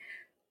way,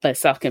 but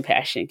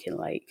self-compassion can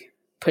like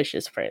push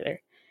us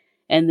further.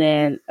 And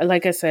then,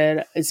 like I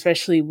said,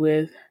 especially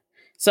with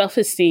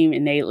self-esteem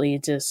innately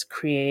just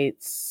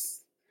creates,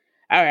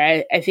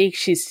 I think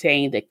she's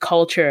saying the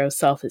culture of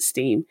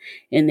self-esteem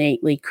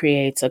innately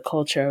creates a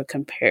culture of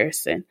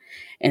comparison.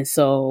 And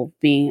so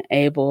being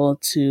able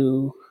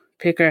to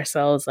pick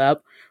ourselves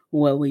up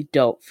when we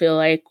don't feel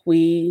like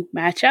we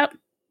match up,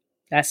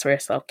 that's where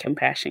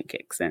self-compassion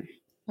kicks in.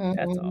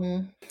 That's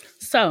all.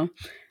 So,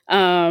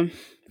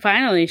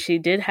 finally, she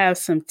did have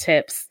some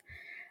tips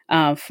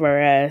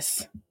for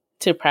us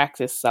to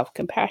practice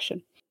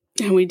self-compassion.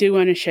 And we do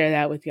want to share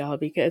that with y'all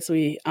because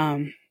we,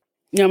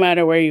 no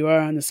matter where you are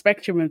on the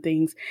spectrum of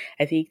things,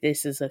 I think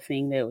this is a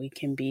thing that we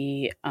can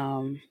be,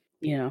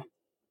 you know,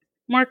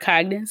 more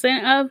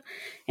cognizant of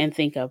and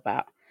think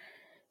about.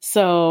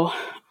 So,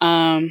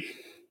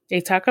 they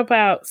talk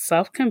about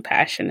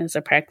self-compassion as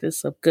a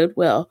practice of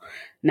goodwill,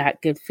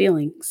 not good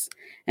feelings.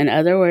 In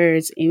other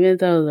words, even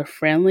though the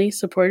friendly,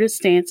 supportive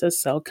stance of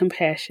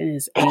self-compassion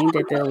is aimed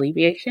at the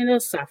alleviation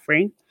of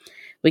suffering,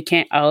 we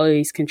can't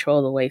always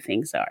control the way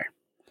things are.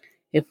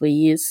 If we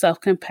use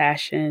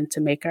self-compassion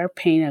to make our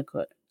pain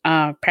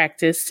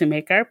practice to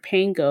make our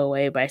pain go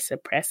away by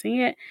suppressing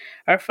it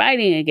or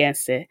fighting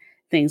against it,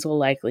 things will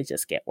likely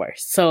just get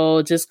worse.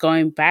 So just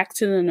going back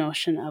to the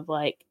notion of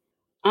like,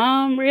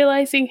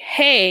 realizing,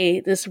 hey,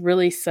 this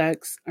really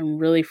sucks. I'm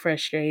really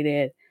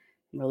frustrated.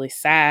 I'm really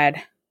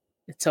sad.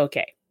 It's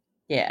okay.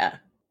 Yeah.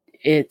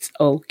 It's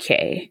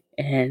okay.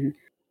 And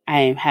I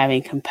am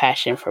having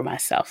compassion for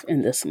myself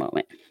in this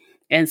moment.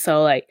 And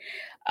so like,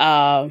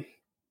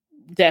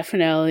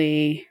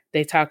 definitely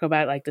they talk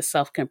about like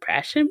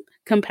the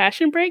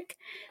compassion break,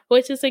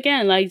 which is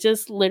again, like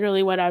just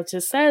literally what I've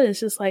just said. It's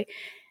just like,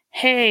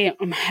 hey,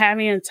 I'm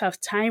having a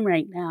tough time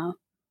right now.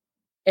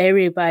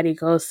 Everybody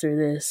goes through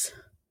this.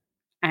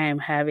 I am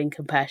having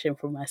compassion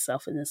for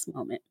myself in this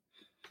moment.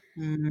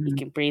 You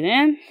can breathe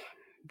in,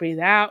 breathe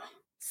out,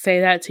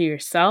 say that to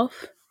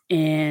yourself.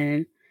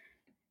 And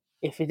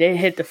if it didn't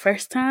hit the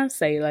first time,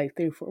 say like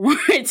 3-4 more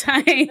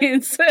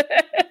times.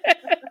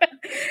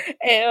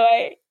 And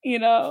like, you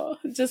know,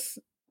 just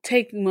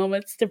take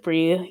moments to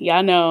breathe.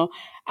 Y'all know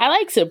I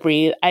like to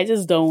breathe. I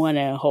just don't want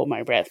to hold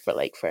my breath for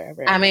like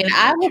forever. I mean,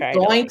 I was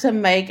going to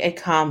make a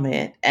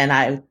comment and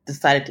I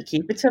decided to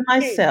keep it to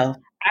myself.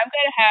 I'm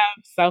going to have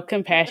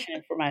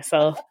self-compassion for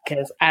myself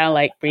because I don't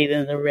like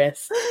breathing the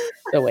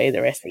way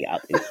the rest of y'all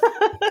do.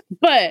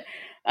 But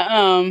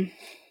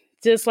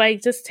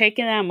just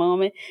taking that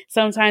moment.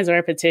 Sometimes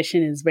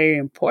repetition is very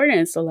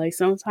important. So like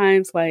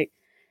sometimes like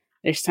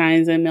there's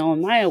times in the middle of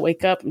the night I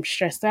wake up, I'm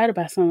stressed out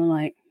about something,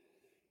 like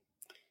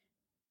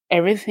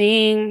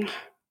everything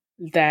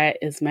that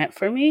is meant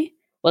for me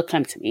will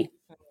come to me.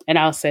 And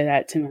I'll say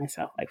that to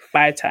myself like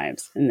 5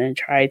 times and then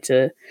try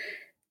to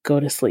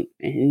go to sleep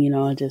and, you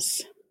know,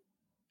 just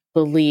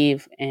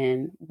believe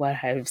in what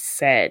I've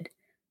said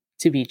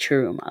to be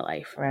true in my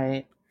life.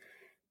 Right.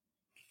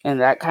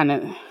 And that kind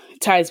of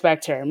ties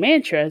back to our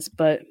mantras,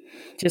 but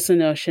just the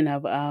notion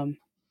of,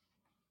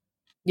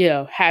 you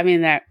know,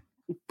 having that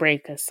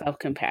break of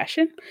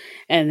self-compassion.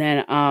 And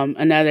then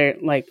another,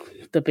 like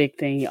the big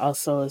thing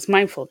also is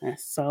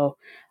mindfulness. So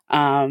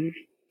I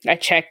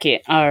check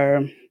it,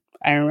 or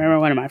I remember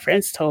one of my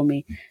friends told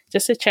me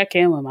just to check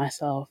in with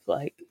myself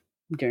like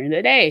during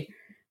the day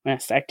when I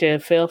start to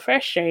feel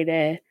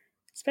frustrated,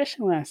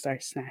 especially when I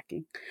start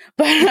snacking.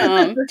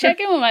 But check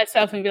in with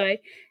myself and be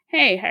like,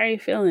 hey, how are you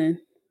feeling?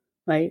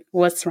 Like,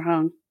 what's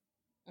wrong?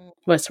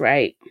 What's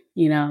right?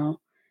 You know,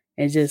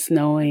 and just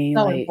knowing,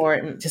 so like,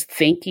 important. Just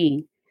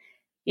thinking.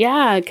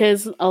 Yeah,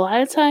 because a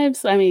lot of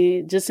times, I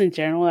mean, just in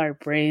general, our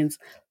brains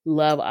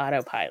love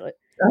autopilot.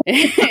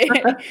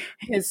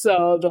 And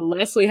so the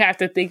less we have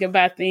to think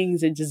about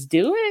things and just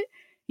do it,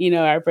 you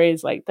know, our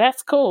brain's like,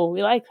 that's cool.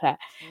 We like that.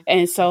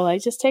 And so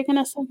like just taking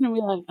a second and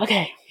be like,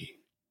 okay,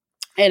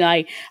 And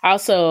I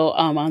also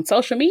on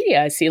social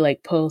media I see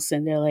like posts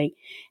and they're like,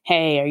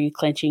 "Hey, are you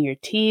clenching your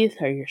teeth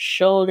or your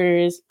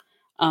shoulders?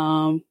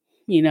 You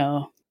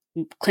know,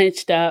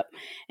 clenched up."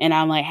 And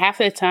I'm like, half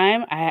the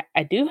time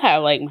I do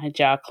have like my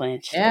jaw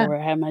clenched or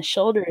I have my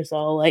shoulders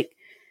all like,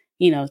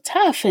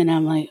 tough. And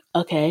I'm like,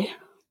 okay.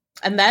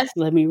 And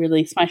let me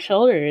release my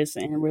shoulders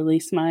and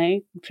release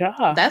my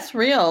jaw. That's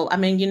real. I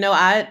mean,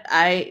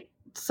 I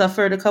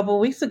suffered a couple of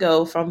weeks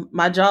ago from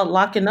my jaw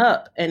locking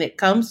up, and it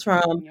comes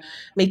from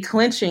me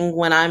clenching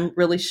when I'm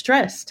really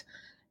stressed.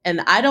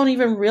 And I don't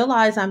even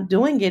realize I'm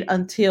doing it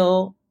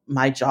until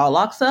my jaw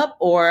locks up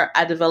or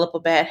I develop a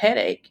bad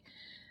headache.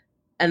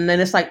 And then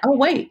it's like, oh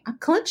wait, I'm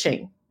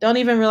clenching. Don't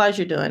even realize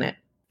you're doing it.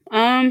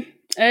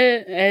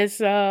 As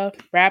a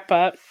wrap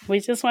up, we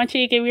just want you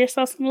to give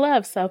yourself some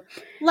love. So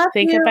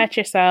think about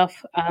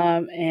yourself.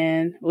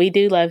 And we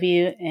do love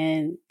you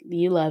and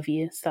you love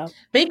you. So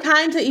be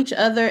kind to each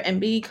other and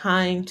be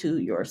kind to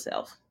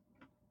yourself.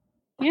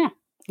 Yeah.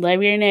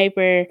 Love your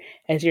neighbor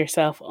as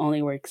yourself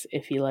only works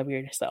if you love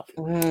yourself.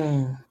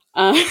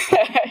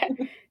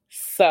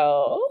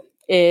 So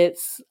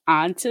it's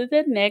on to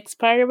the next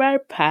part of our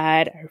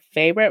pod, our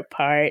favorite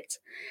part.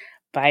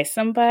 Buy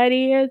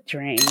somebody a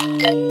drink.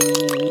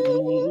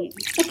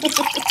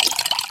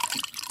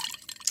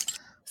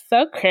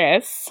 So,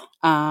 Chris,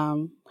 who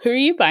are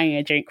you buying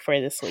a drink for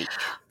this week?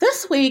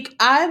 This week,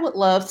 I would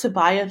love to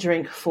buy a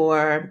drink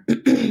for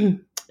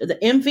the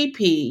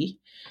MVP,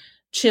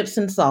 chips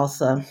and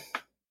salsa.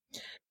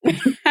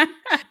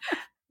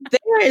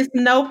 There is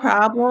no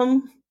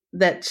problem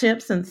that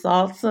chips and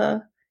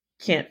salsa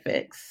can't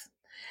fix.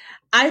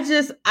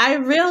 I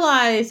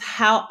realize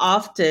how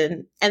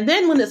often, and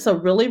then when it's a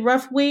really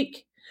rough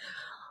week,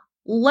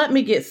 let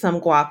me get some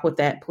guac with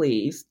that,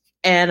 please,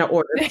 and an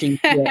order of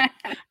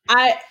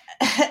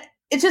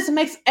it just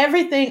makes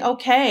everything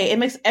okay. It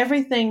makes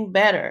everything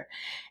better.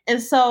 And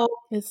so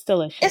it's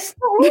delicious. It's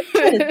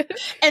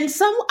delicious. And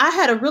I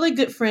had a really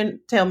good friend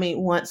tell me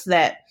once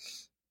that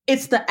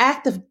it's the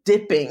act of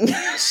dipping.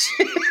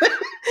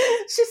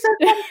 She said,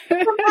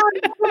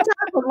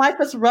 sometimes when life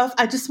is rough,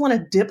 I just want to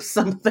dip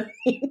something.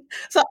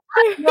 So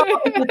I don't know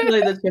if it's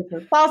really the chips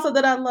and salsa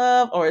that I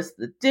love, or it's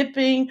the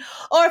dipping,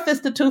 or if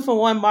it's the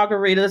 2-for-1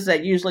 margaritas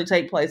that usually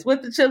take place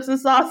with the chips and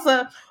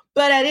salsa.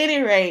 But at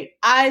any rate,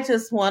 I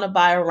just want to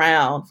buy a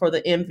round for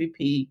the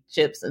MVP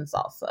chips and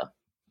salsa.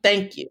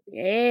 Thank you.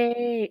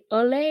 Yay.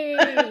 Ole.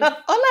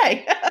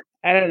 Ole.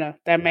 I don't know.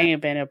 That may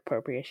have been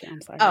appropriation.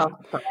 I'm sorry. Oh,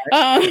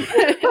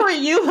 sorry. Who are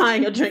you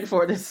buying a drink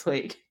for this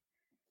week?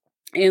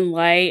 In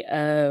light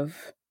of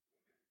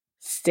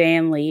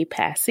Stan Lee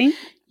passing.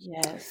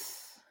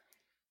 Yes.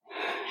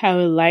 I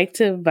would like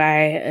to buy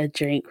a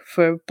drink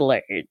for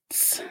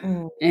Blurreds.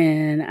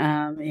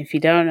 And if you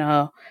don't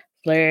know,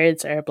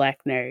 Blurreds are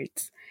Black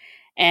nerds.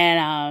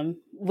 And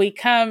we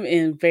come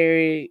in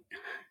very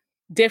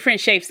different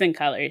shapes and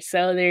colors.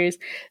 So there's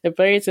the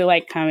Blurreds that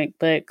like comic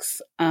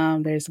books.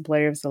 There's the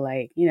Blurreds that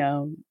like,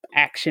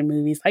 action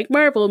movies like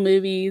Marvel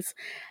movies.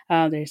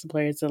 There's the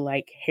Blurreds that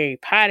like Harry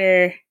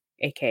Potter,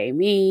 aka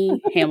me,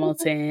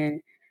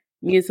 Hamilton,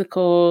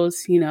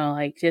 musicals,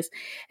 like just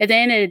at the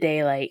end of the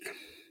day, like,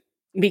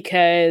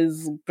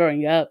 because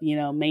growing up,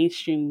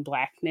 mainstream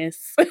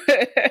Blackness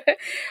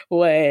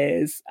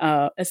was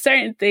a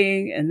certain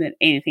thing, and then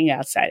anything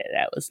outside of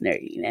that was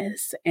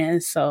nerdiness.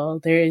 And so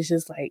there is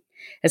just like,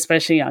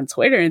 especially on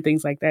Twitter and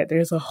things like that,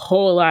 there's a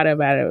whole lot of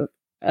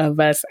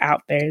us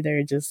out there that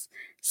are just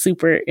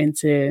super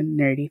into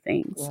nerdy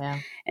things. Yeah.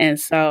 And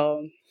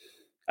so,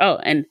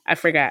 and I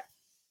forgot,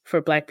 for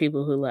Black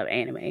people who love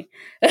anime.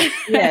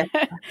 Yeah.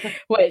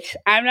 Which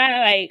I'm not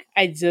like,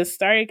 I just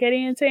started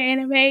getting into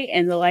anime,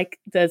 and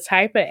the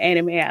type of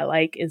anime I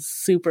like is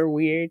super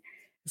weird.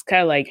 It's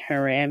kind of like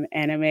harem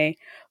anime.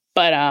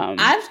 But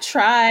I've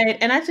tried,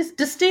 and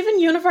does Steven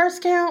Universe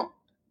count?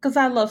 Because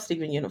I love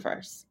Steven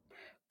Universe.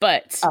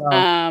 But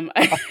I've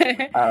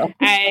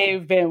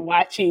been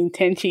watching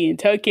Tenchi in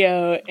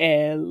Tokyo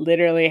and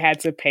literally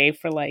had to pay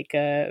for like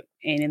a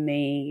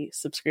anime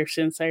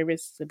subscription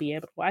service to be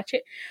able to watch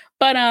it.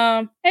 But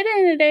at the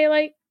end of the day,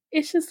 like,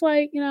 it's just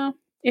like,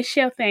 it's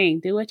your thing.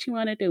 Do what you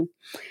want to do.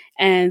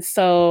 And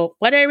so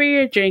whatever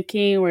you're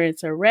drinking, whether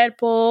it's a Red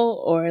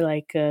Bull or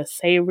like a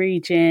savory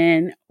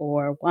gin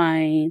or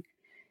wine,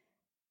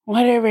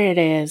 whatever it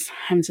is,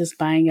 I'm just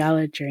buying y'all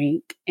a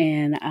drink.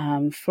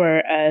 And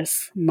for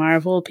us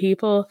Marvel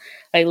people,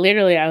 like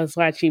literally I was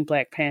watching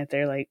Black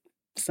Panther like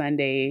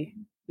Sunday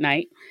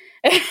night.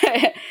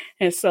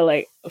 And so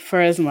like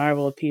for us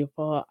Marvel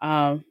people,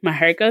 my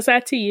heart goes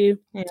out to you.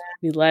 Yeah.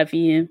 We love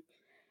you.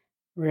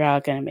 We're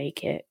all gonna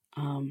make it.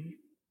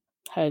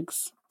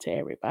 Hugs to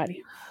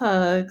everybody.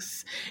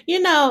 Hugs.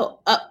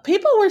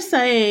 People were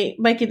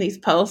making these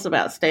posts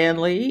about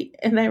Stan Lee,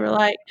 and they were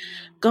like,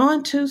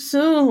 gone too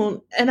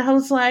soon. And I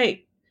was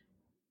like,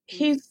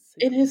 he's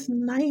in his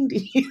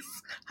 90s.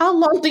 How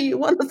long do you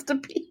want us to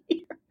be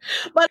here?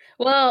 But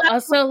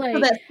also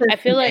like, I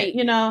feel like,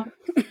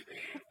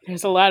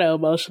 there's a lot of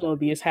emotional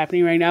abuse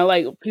happening right now.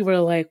 Like, people are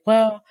like,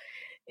 well,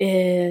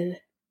 in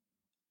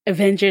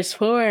Avengers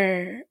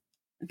 4,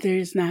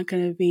 there's not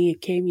going to be a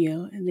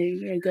cameo, and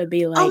they're going to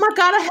be like, oh my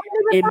God, I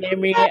in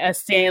memory of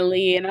Stan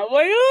Lee, and I'm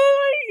like,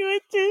 oh, you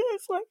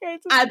this? Like,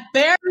 I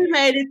barely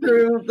made it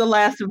through the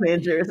last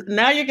Avengers.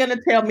 Now you're going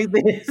to tell me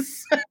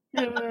this.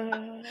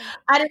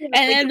 I didn't.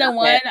 And then the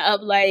one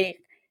of like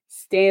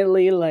Stan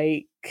Lee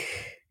like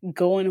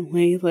going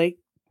away, like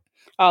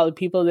all the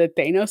people that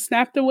Thanos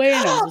snapped away,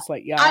 and I was just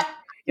like,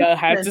 y'all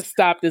have to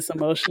stop this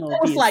emotional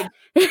abuse. I was like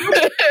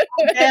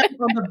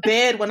on the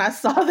bed when I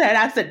saw that.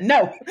 I said,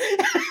 no.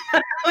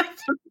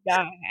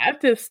 Y'all have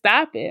to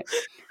stop it.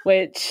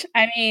 Which,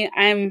 I mean,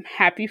 I'm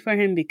happy for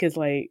him because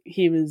like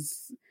he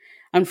was,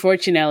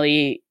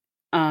 unfortunately,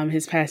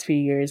 his past few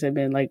years have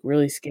been like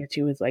really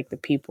sketchy with like the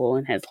people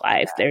in his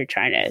life. They're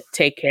trying to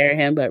take care of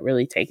him, but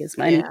really take his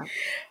money. Yeah.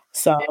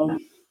 So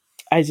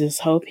I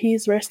just hope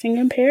he's resting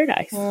in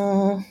paradise.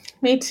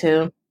 Me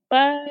too.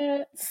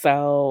 But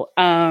so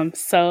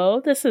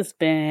this has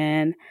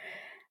been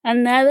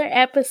another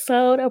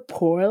episode of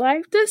Poor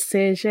Life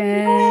Decision.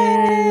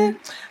 Yeah.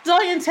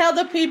 Zollian, tell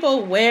the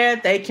people where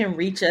they can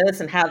reach us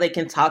and how they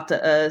can talk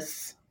to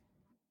us.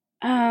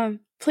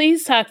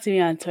 Please talk to me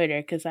on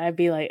Twitter because I'd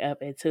be like up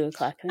at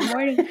 2:00 in the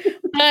morning.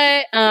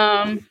 But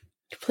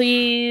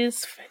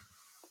please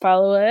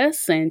follow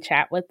us and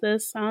chat with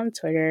us on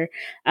Twitter.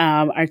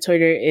 Our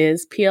Twitter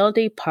is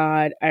PLD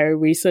Pod. I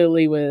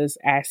recently was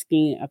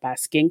asking about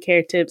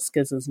skincare tips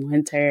because it's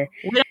winter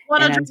and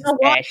I'm just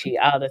ashy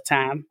all the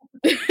time.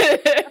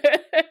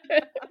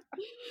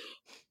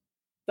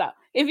 So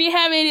if you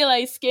have any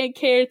like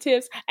skincare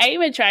tips, I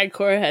even tried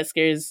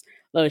Corehusker's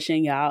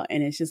lotion, y'all,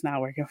 and it's just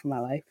not working for my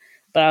life.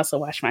 But I also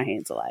wash my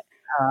hands a lot.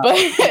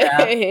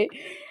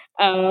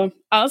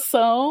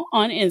 Also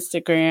on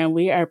Instagram,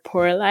 we are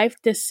Poor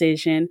Life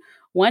Decision.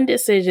 One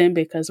decision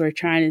because we're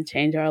trying to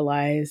change our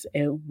lives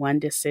and one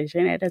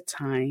decision at a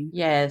time.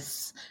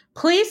 Yes.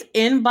 Please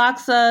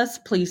inbox us.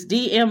 Please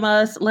DM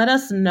us. Let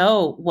us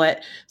know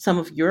what some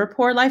of your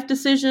poor life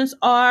decisions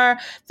are,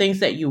 things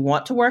that you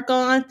want to work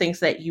on, things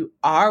that you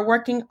are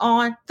working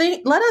on.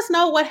 Let us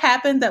know what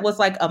happened that was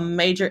like a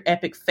major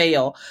epic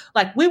fail.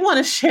 Like we want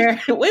to share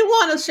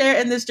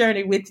in this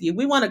journey with you.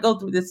 We want to go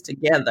through this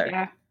together.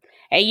 Yeah.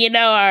 And you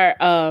know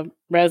our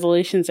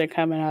resolutions are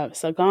coming up,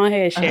 so go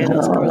ahead and share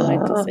those poor life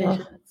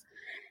decisions.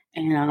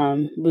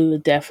 And we will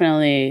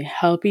definitely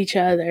help each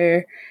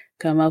other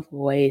come up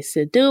with ways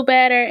to do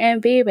better and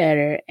be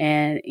better.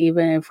 And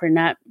even if we're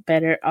not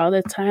better all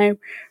the time,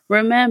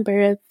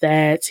 remember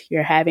that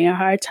you're having a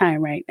hard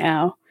time right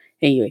now,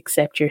 and you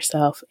accept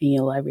yourself and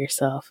you love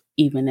yourself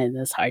even in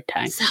this hard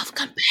time.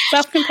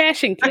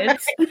 Self-compassion,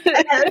 kids.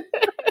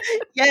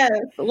 Yes,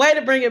 way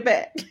to bring it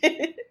back.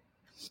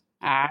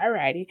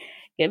 Alrighty.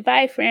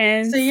 Goodbye,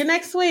 friends. See you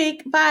next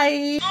week.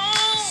 Bye.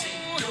 Oh,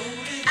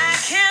 I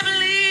can't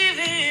believe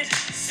it.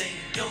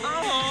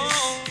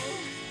 Oh,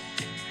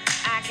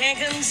 I can't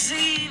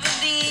conceive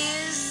of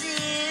this.